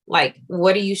 Like,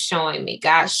 what are you showing me?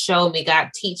 God, show me.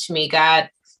 God, teach me. God,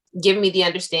 give me the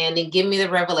understanding. Give me the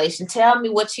revelation. Tell me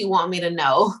what you want me to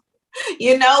know,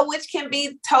 which can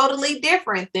be totally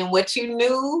different than what you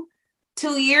knew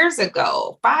 2 years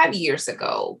ago, 5 years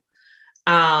ago.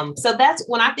 So that's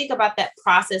when I think about that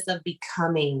process of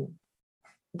becoming,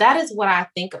 that is what I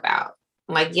think about.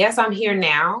 Like, yes, I'm here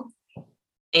now.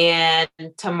 And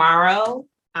tomorrow,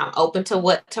 I'm open to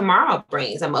what tomorrow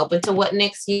brings. I'm open to what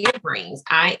next year brings.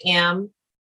 I am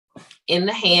in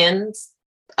the hands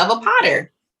of a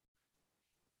potter,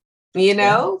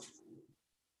 Yeah.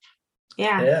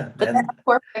 But that, of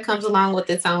course, that comes along with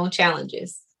its own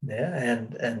challenges. Yeah.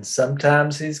 And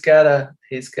sometimes he's gotta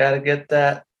get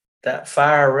that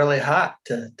fire really hot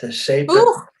to shape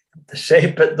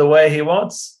it the way he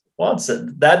wants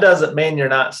it. That doesn't mean you're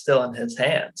not still in his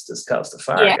hands just because the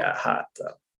fire got hot,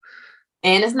 though.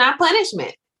 And it's not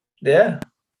punishment. Yeah.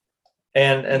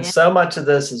 And so much of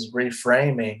this is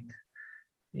reframing,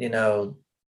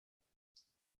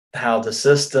 how the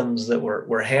systems that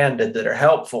we're handed that are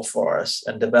helpful for us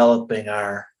and developing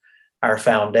our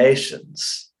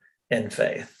foundations in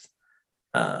faith.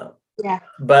 But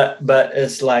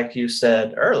it's like you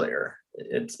said earlier,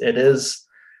 it is,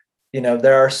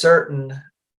 there are certain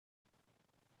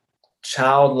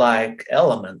childlike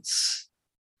elements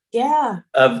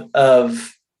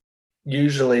of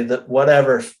usually that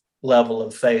whatever level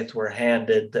of faith we're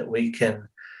handed that we can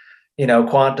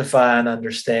quantify and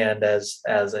understand as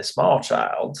a small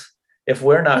child. If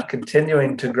we're not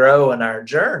continuing to grow in our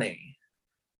journey,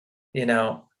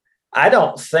 I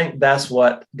don't think that's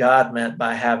what God meant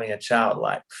by having a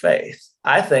childlike faith.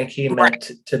 I think he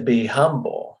meant to be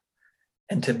humble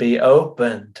and to be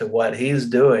open to what he's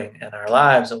doing in our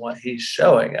lives and what he's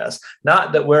showing us.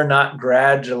 Not that we're not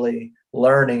gradually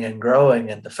learning and growing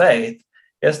in the faith.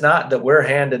 It's not that we're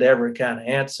handed every kind of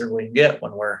answer we can get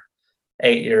when we're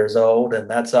 8 years old and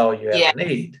that's all you ever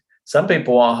need. Some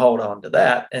people want to hold on to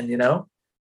that, and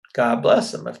God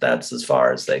bless them. If that's as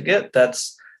far as they get,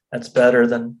 that's better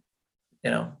than,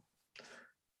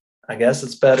 I guess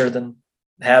it's better than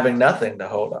having nothing to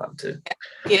hold on to.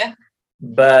 Yeah.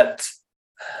 But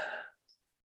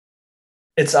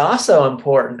it's also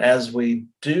important as we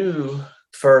do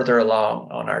further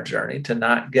along on our journey to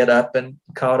not get up and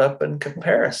caught up in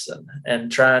comparison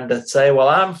and trying to say, well,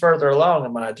 I'm further along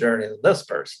in my journey than this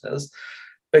person is,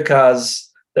 because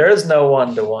there is no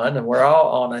one-to-one and we're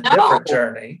all on a different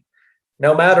journey.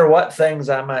 No matter what things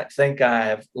I might think I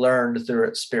have learned through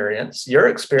experience, your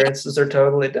experiences are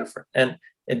totally different. And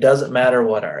it doesn't matter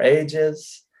what our age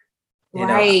is.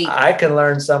 I can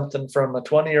learn something from a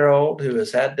 20-year-old who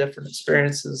has had different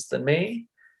experiences than me,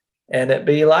 and it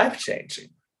be life-changing.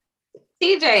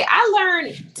 TJ, I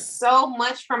learned so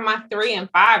much from my 3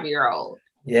 and 5-year-old.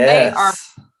 Yes. They are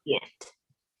brilliant.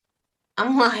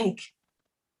 I'm like,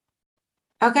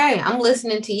 okay, I'm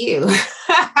listening to you.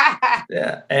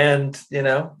 Yeah. And,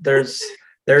 there's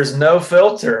no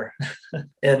filter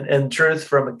in truth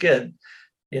from a kid.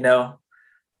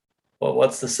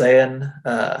 What's the saying?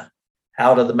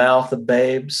 Out of the mouth of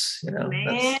babes,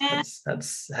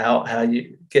 that's how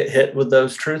you get hit with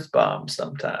those truth bombs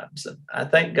sometimes. And I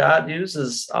think God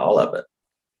uses all of it.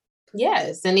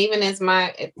 Yes. And even as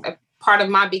a part of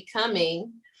my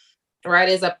becoming, right,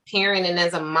 as a parent and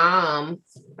as a mom,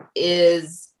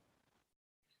 is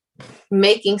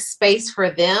making space for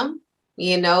them,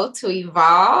 to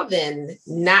evolve and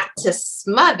not to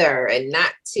smother and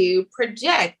not to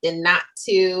project and not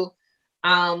to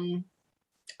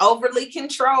overly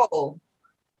control.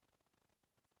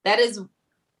 That is,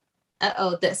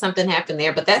 that something happened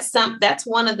there, but that's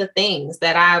one of the things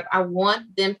that I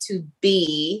want them to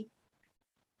be.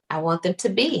 I want them to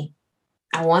be,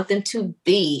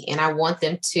 and I want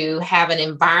them to have an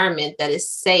environment that is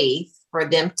safe for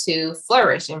them to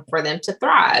flourish and for them to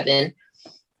thrive. And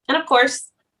of course,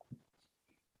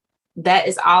 that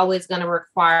is always going to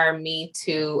require me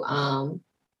to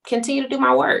continue to do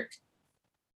my work.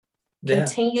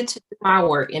 Continue to do my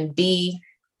work and be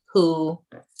who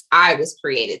I was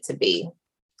created to be.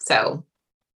 So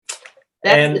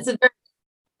And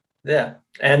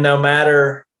no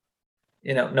matter,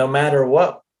 no matter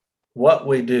what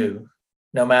we do,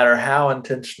 no matter how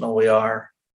intentional we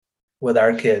are with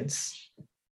our kids,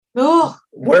 we're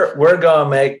going to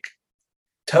make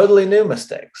totally new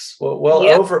mistakes.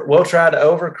 We'll try to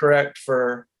overcorrect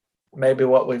for maybe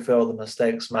what we feel the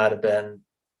mistakes might have been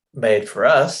made for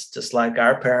us, just like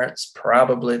our parents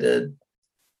probably did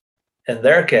in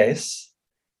their case.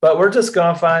 But we're just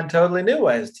going to find totally new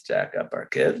ways to jack up our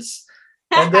kids,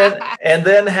 and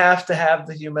then have to have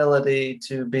the humility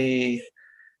to be,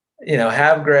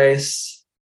 have grace,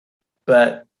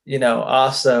 but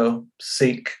also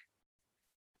seek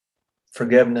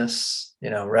forgiveness,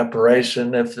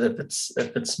 reparation if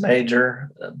it's major,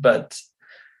 but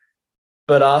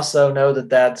also know that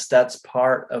that's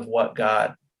part of what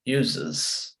God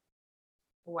uses.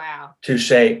 Wow. To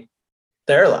shape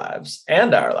their lives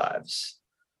and our lives.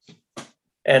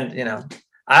 And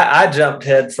I jumped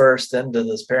head first into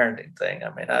this parenting thing.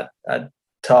 I mean, I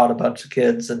taught a bunch of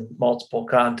kids in multiple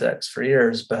contexts for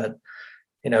years, but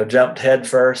jumped head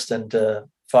first into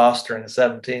fostering a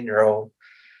 17-year-old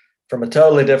from a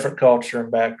totally different culture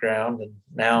and background, and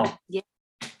now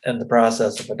in the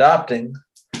process of adopting.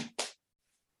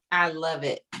 I love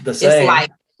it. The same. It's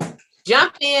like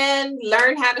jump in,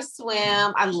 learn how to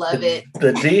swim. I love it.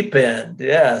 The deep end.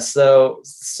 Yeah. So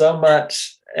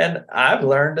much. And I've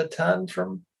learned a ton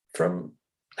from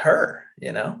her,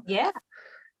 Yeah.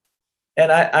 And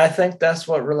I think that's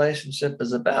what relationship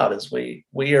is about, is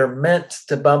we are meant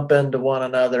to bump into one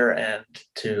another and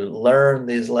to learn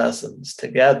these lessons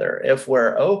together if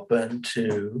we're open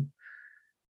to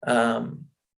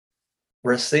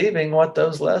receiving what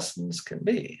those lessons can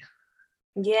be.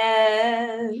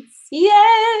 Yes.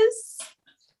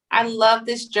 I love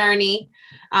this journey.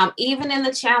 Even in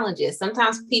the challenges,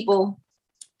 sometimes people,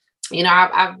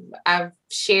 I've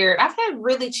shared, I've had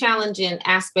really challenging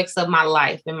aspects of my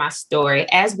life and my story,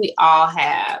 as we all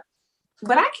have.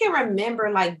 But I can remember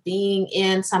being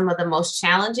in some of the most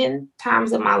challenging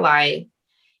times of my life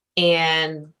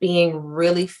and being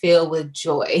really filled with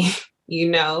joy,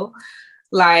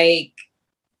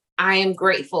 I am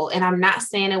grateful, and I'm not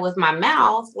saying it with my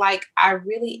mouth. I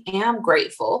really am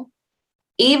grateful.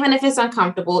 even if it's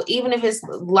uncomfortable, even if it's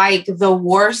like the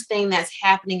worst thing that's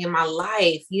happening in my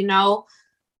life,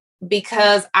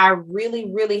 because I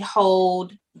really, really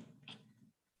hold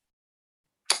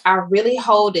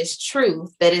this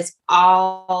truth that it's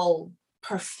all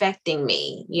perfecting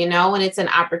me, and it's an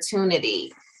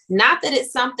opportunity. Not that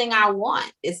it's something I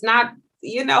want. It's not,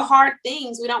 hard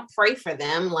things. We don't pray for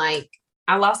them. Like,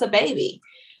 I lost a baby.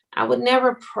 I would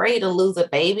never pray to lose a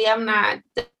baby.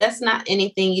 That's not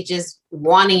anything you just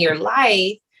want in your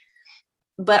life.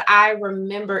 But I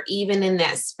remember even in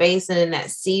that space and in that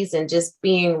season, just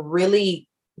being really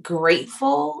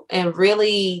grateful and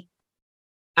really,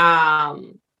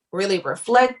 really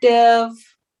reflective,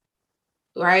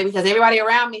 right? Because everybody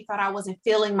around me thought I wasn't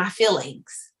feeling my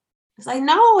feelings. It's like,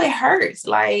 no, it hurts.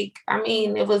 Like,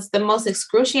 it was the most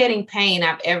excruciating pain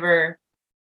I've ever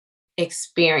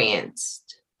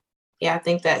experienced. Yeah, I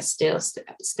think that still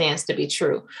stands to be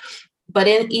true. But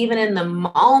even in the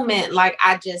moment, like,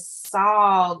 I just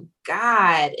saw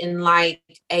God in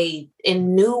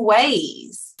in new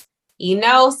ways,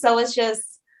 so it's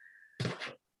just,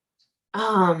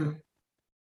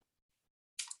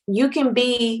 you can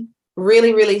be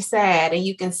really, really sad and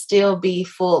you can still be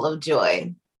full of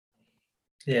joy.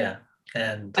 Yeah.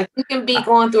 And like, you can be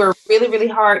going through a really, really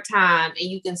hard time and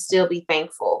you can still be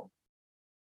thankful,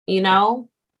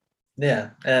 Yeah.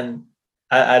 And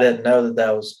I didn't know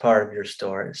that was part of your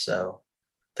story. So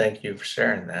thank you for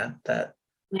sharing that.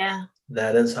 Yeah.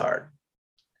 That is hard.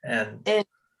 And it's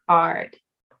hard.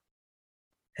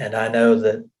 And I know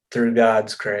that through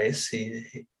God's grace, he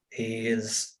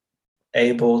is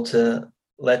able to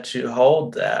let you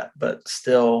hold that, but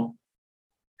still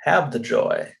have the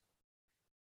joy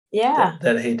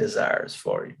that he desires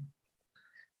for you.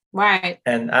 Right.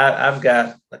 And I've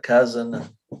got a cousin and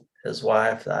his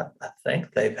wife. I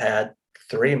think they've had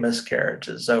 3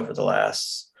 miscarriages over the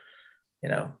last,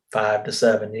 5 to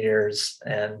 7 years,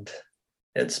 and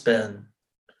it's been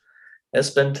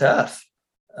tough.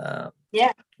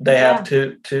 They have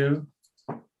two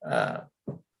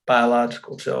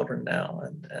biological children now,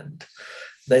 and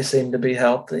they seem to be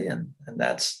healthy, and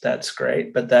that's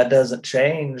great. But that doesn't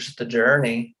change the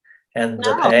journey and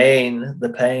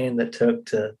the pain that took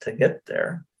to get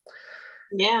there.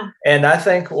 Yeah. And I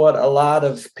think what a lot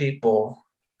of people,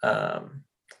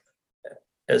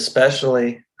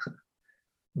 especially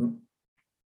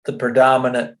the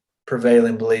predominant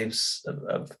prevailing beliefs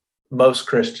of most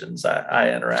Christians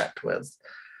I interact with,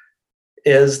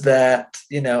 is that,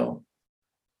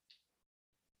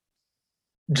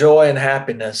 joy and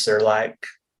happiness are like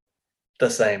the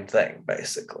same thing,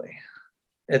 basically.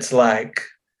 It's like,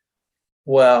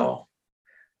 well,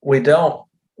 we don't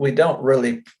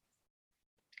really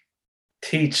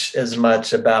teach as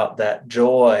much about that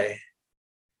joy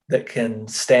that can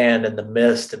stand in the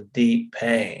midst of deep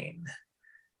pain.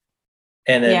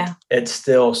 And it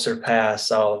still surpass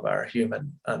all of our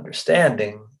human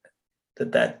understanding,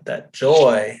 that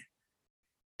joy,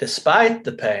 despite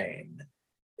the pain,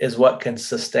 is what can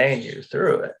sustain you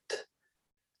through it.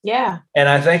 Yeah. And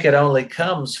I think it only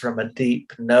comes from a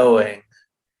deep knowing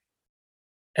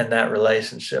and that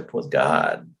relationship with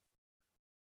God.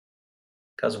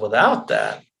 Because without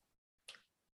that,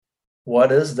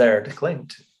 what is there to cling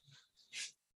to?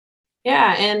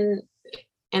 Yeah. And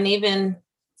even,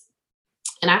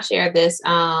 and I shared this,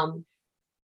 that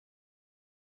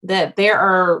there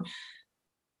are,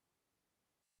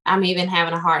 I'm even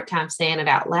having a hard time saying it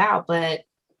out loud, but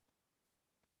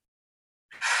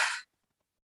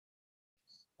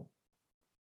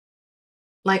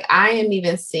like, I am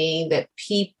even seeing that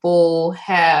people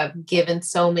have given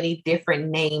so many different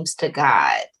names to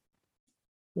God,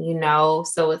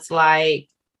 so it's like,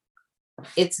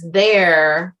 it's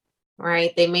there,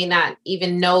 right? They may not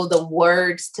even know the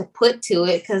words to put to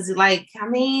it, because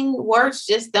words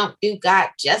just don't do God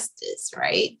justice,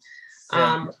 right?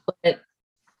 Yeah. But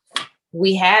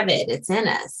we have it, it's in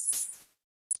us.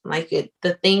 Like,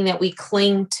 the thing that we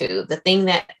cling to, the thing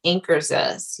that anchors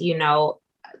us,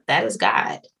 that is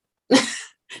God.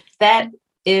 That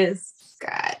is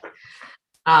God.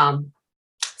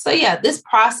 So yeah, this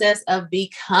process of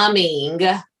becoming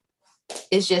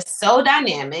is just so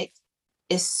dynamic.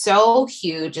 It's so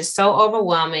huge. It's so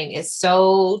overwhelming. It's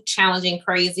so challenging,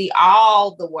 crazy,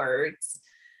 all the words.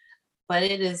 But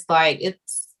it is like,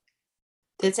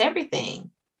 it's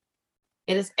everything.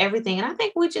 It is everything. And I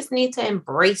think we just need to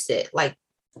embrace it, like,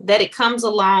 that it comes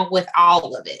along with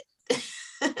all of it.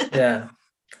 Yeah,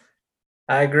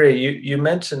 I agree. You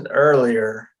mentioned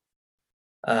earlier,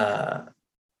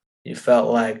 you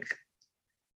felt like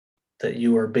that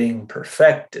you were being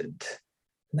perfected.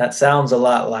 And that sounds a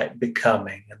lot like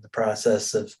becoming, and the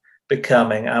process of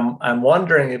becoming. I'm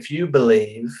wondering if you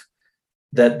believe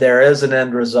that there is an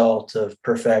end result of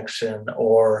perfection,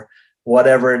 or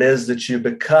whatever it is that you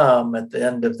become at the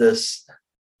end of this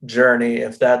journey,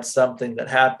 if that's something that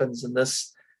happens in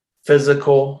this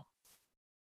physical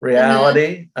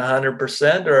reality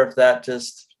 100%, or if that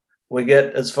just we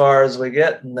get as far as we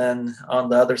get, and then on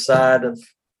the other side of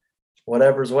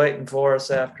whatever's waiting for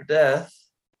us after death,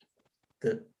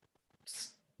 that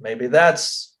maybe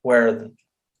that's where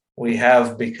we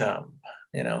have become.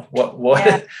 What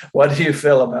what do you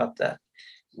feel about that?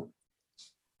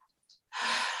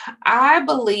 I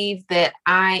believe that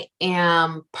I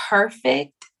am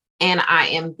perfect and I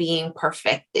am being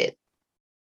perfected.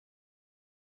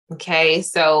 Okay,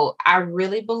 so I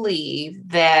really believe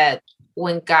that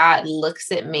when God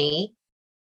looks at me,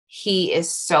 he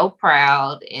is so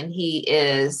proud and he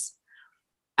is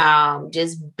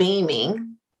just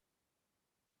beaming,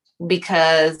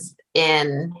 because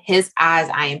in his eyes,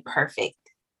 I am perfect.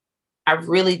 I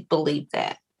really believe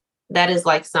that. That is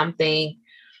like something,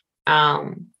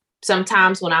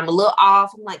 sometimes when I'm a little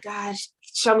off, I'm like, gosh,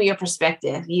 show me your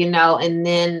perspective, and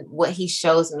then what he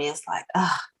shows me is like,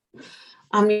 oh,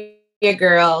 I'm your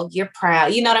girl, you're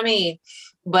proud, you know what I mean?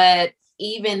 But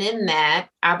even in that,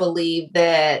 I believe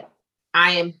that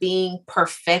I am being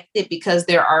perfected, because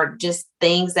there are just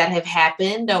things that have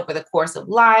happened over the course of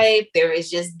life. There is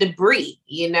just debris,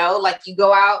 like you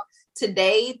go out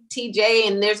today, TJ,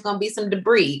 and there's going to be some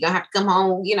debris. You're going to have to come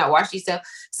home, wash yourself.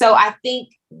 So I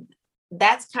think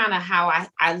that's kind of how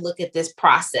I look at this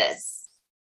process.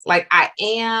 Like I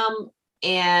am,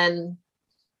 and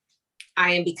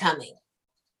I am becoming.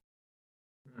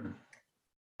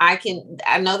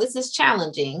 I know this is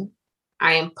challenging.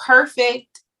 I am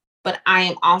perfect, but I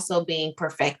am also being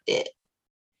perfected.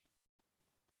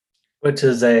 Which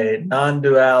is a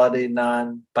non-duality,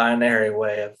 non-binary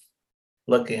way of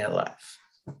looking at life.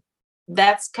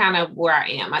 That's kind of where I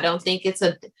am. I don't think it's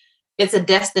a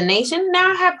destination.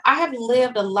 Now I have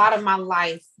lived a lot of my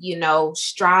life,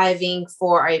 striving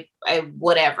for a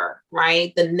whatever,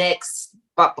 right? The next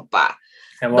blah, blah, blah.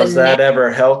 And was that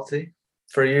ever healthy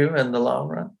for you in the long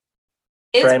run?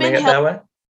 Framing it that way?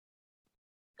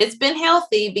 It's been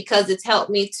healthy because it's helped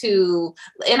me to,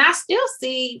 and I still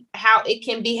see how it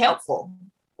can be helpful,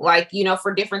 like,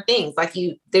 for different things. Like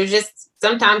there's just,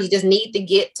 sometimes you just need to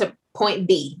get to point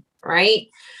B, right?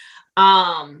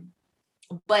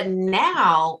 But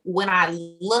now when I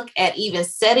look at even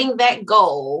setting that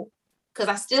goal, because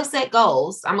I still set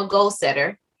goals, I'm a goal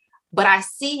setter, but I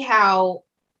see how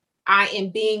I am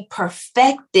being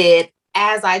perfected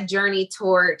as I journey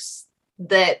towards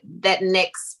that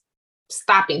next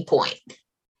stopping point.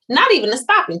 Not even a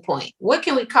stopping point. What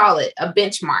can we call it? A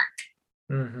benchmark.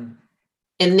 Mm-hmm.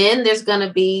 And then there's going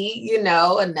to be,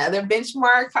 another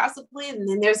benchmark possibly. And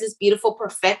then there's this beautiful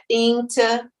perfecting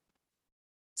to.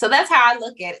 So that's how I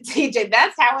look at it, TJ.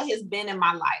 That's how it has been in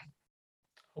my life.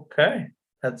 Okay.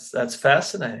 That's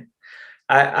fascinating.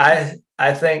 I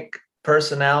think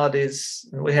personalities,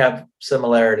 we have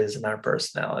similarities in our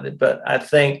personality, but I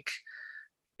think,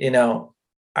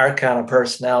 our kind of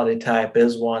personality type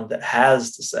is one that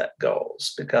has to set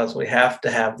goals, because we have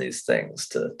to have these things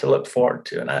to look forward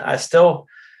to. And I still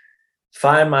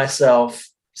find myself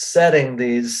setting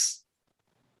these,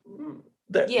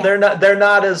 they're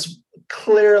not as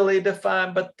clearly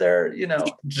defined, but they're,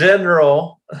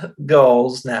 general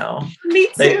goals now. Me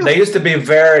too. They used to be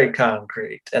very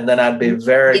concrete, and then I'd be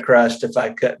very crushed if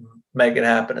I couldn't make it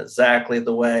happen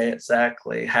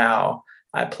exactly how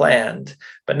I planned.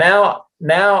 But now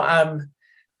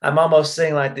I'm almost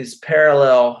seeing like these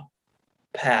parallel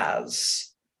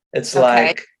paths. It's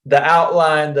like the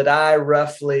outline that I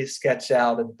roughly sketch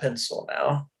out in pencil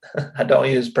now. I don't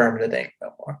use permanent ink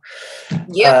no more.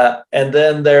 Yeah. And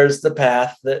then there's the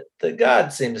path that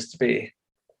God seems to be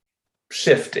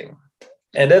shifting.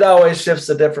 And it always shifts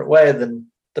a different way than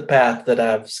the path that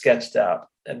I've sketched out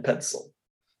in pencil.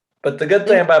 But the good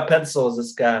thing about pencil is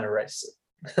it's got an eraser.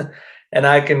 And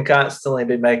I can constantly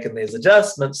be making these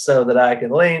adjustments so that I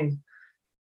can lean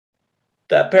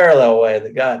that parallel way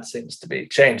that God seems to be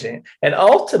changing. And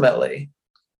ultimately,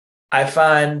 I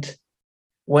find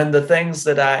when the things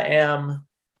that I am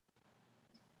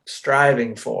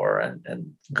striving for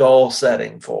and goal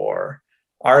setting for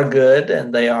are good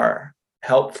and they are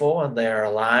helpful and they are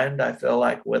aligned, I feel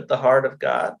like, with the heart of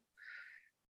God,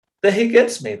 that he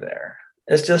gets me there.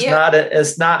 It's just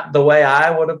it's not the way I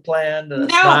would have planned. And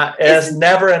it's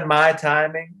never in my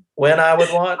timing when I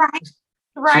would want.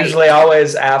 Right. It's usually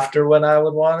always after when I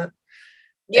would want it.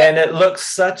 Yep. And it looks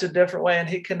such a different way. And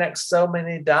he connects so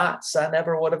many dots. I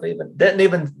never would have didn't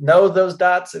even know those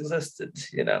dots existed,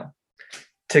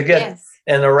 to get Yes.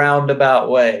 in a roundabout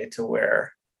way to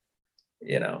where,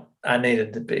 I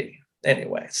needed to be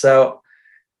anyway. So,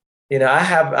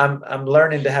 I'm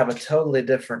learning to have a totally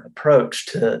different approach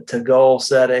to goal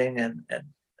setting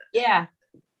Yeah.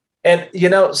 and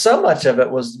so much of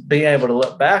it was being able to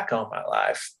look back on my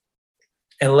life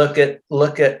and look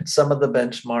at some of the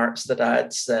benchmarks that I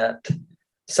had set,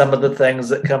 some of the things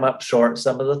that come up short,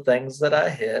 some of the things that I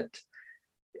hit,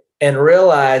 and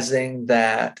realizing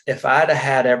that if I'd have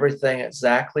had everything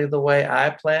exactly the way I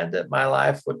planned it, my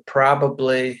life would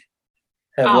probably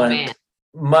have went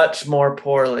much more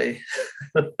poorly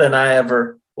than I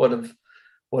ever would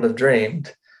have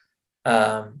dreamed.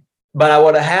 But I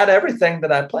would have had everything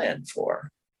that I planned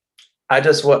for. I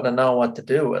just wouldn't have known what to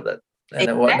do with it, and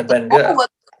it wouldn't have been good.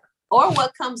 Or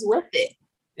what comes with it.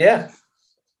 Yeah.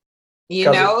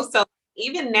 So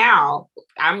even now,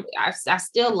 I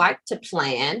still like to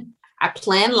plan. I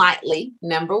plan lightly,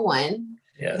 number one.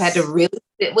 Yes. I had to really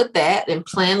sit with that and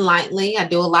plan lightly. I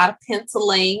do a lot of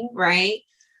penciling, right?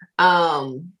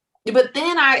 But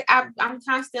then I'm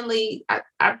constantly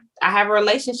I have a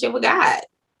relationship with God.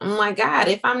 I'm like, God,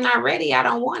 if I'm not ready, I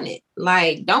don't want it.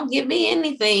 Like, don't give me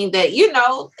anything that,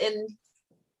 and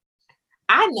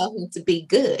I know him to be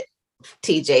good,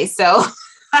 TJ. So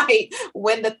like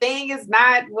when the thing is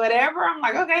not whatever, I'm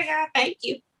like, okay, God, thank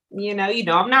you.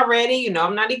 I'm not ready,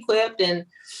 I'm not equipped. And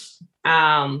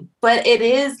but it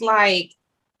is like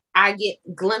I get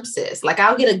glimpses, like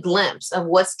I'll get a glimpse of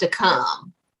what's to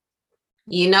come.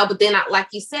 But then like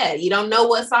you said, you don't know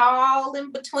what's all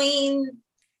in between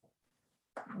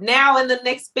now and the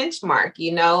next benchmark,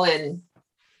 and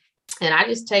I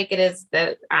just take it as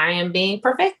that I am being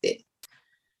perfected.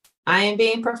 I am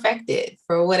being perfected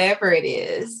for whatever it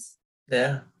is.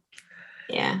 Yeah.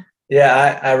 Yeah.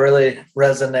 Yeah, I really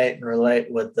resonate and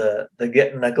relate with the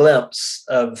getting a glimpse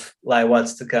of like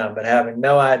what's to come, but having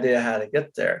no idea how to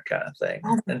get there kind of thing.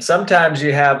 And sometimes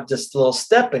you have just little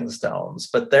stepping stones,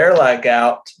 but they're like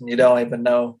out and you don't even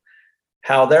know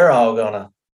how they're all gonna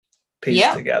piece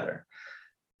together.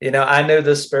 I knew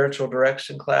this spiritual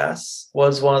direction class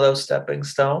was one of those stepping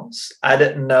stones. I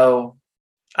didn't know,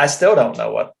 I still don't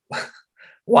know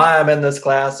why I'm in this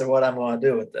class or what I'm going to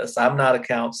do with this. I'm not a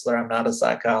counselor. I'm not a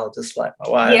psychologist like my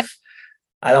wife. Yeah.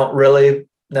 I don't really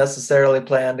necessarily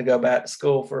plan to go back to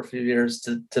school for a few years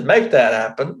to make that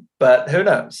happen, but who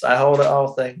knows? I hold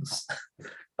all things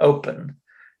open.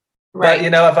 Right.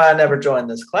 But, if I never joined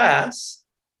this class,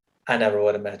 I never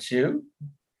would have met you.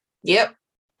 Yep.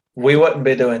 We wouldn't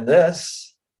be doing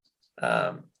this.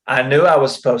 I knew I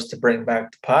was supposed to bring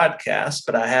back the podcast,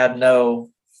 but I had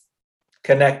no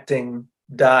connecting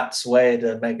dots way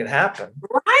to make it happen.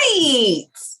 Right.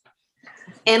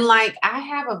 And like I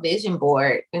have a vision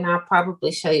board, and I'll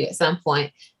probably show you at some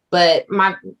point. But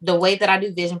the way that I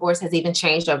do vision boards has even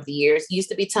changed over the years. It used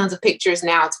to be tons of pictures,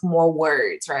 now it's more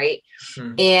words, right?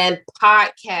 Mm-hmm. And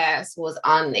podcast was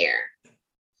on there.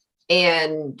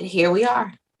 And here we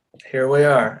are. Here we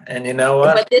are. And you know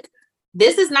what? But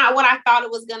this is not what I thought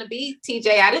it was going to be,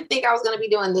 TJ. I didn't think I was going to be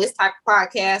doing this type of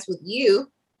podcast with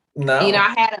you. No.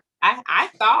 I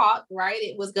thought, right,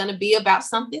 it was going to be about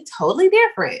something totally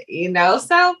different,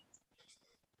 so.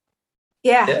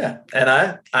 Yeah. Yeah. And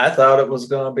I thought it was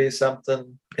going to be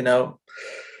something,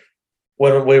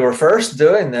 when we were first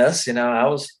doing this, I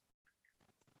was,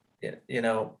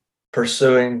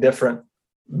 pursuing different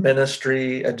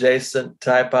ministry adjacent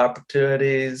type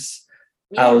opportunities.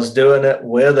 Yeah. I was doing it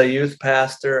with a youth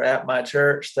pastor at my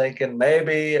church, thinking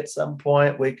maybe at some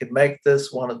point we could make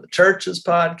this one of the church's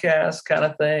podcast kind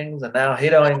of things. And now he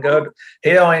don't even go to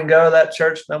that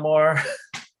church no more.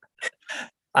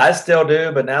 I still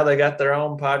do, but now they got their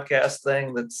own podcast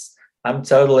thing that's I'm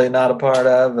totally not a part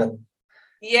of. And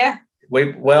yeah,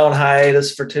 we went on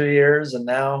hiatus for 2 years, and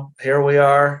now here we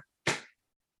are.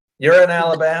 You're in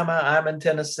Alabama. I'm in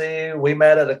Tennessee. We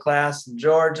met at a class in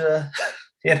Georgia.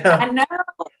 I know.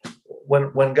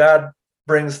 When God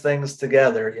brings things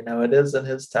together, it is in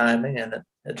His timing, and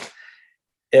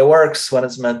it works when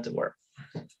it's meant to work.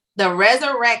 The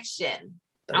resurrection.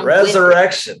 The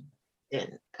resurrection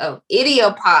of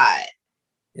Idiopod.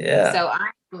 Yeah. So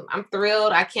I'm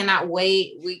thrilled. I cannot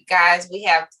wait. We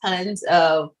have tons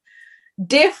of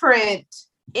different,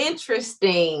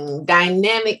 interesting,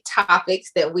 dynamic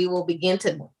topics that we will begin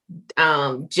to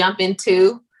jump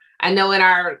into. I know in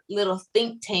our little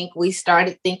think tank, we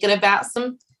started thinking about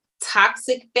some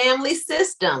toxic family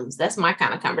systems. That's my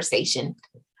kind of conversation.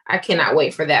 I cannot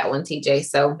wait for that one, TJ.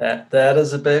 So that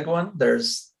is a big one.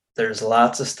 There's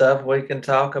lots of stuff we can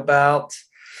talk about.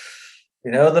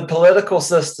 The political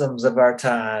systems of our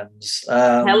times.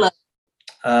 Hello.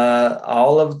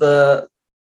 All of the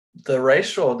the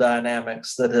racial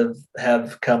dynamics that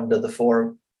have come to the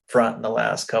forefront in the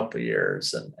last couple of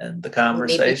years, and the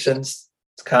conversations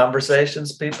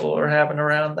people are having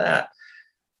around that.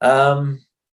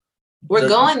 We're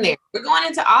going there. We're going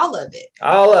into all of it.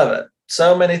 All of it.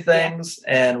 So many things.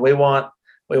 Yeah. And we want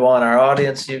our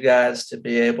audience, you guys, to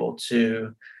be able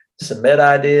to submit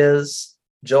ideas,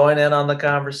 join in on the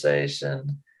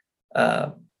conversation.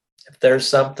 If there's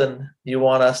something you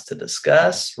want us to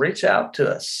discuss, reach out to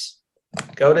us.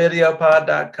 Go to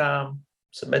idiopod.com,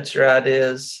 submit your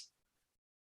ideas,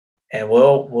 and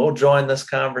we'll join this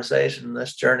conversation,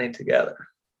 this journey together.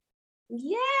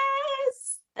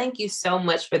 Yes. Thank you so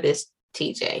much for this,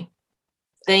 TJ.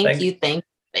 Thank you.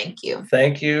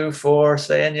 Thank you for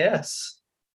saying yes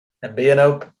and being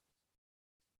open.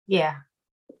 Yeah.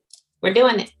 We're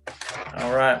doing it.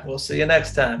 All right. We'll see you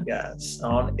next time, guys,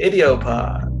 on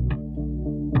Idiopod.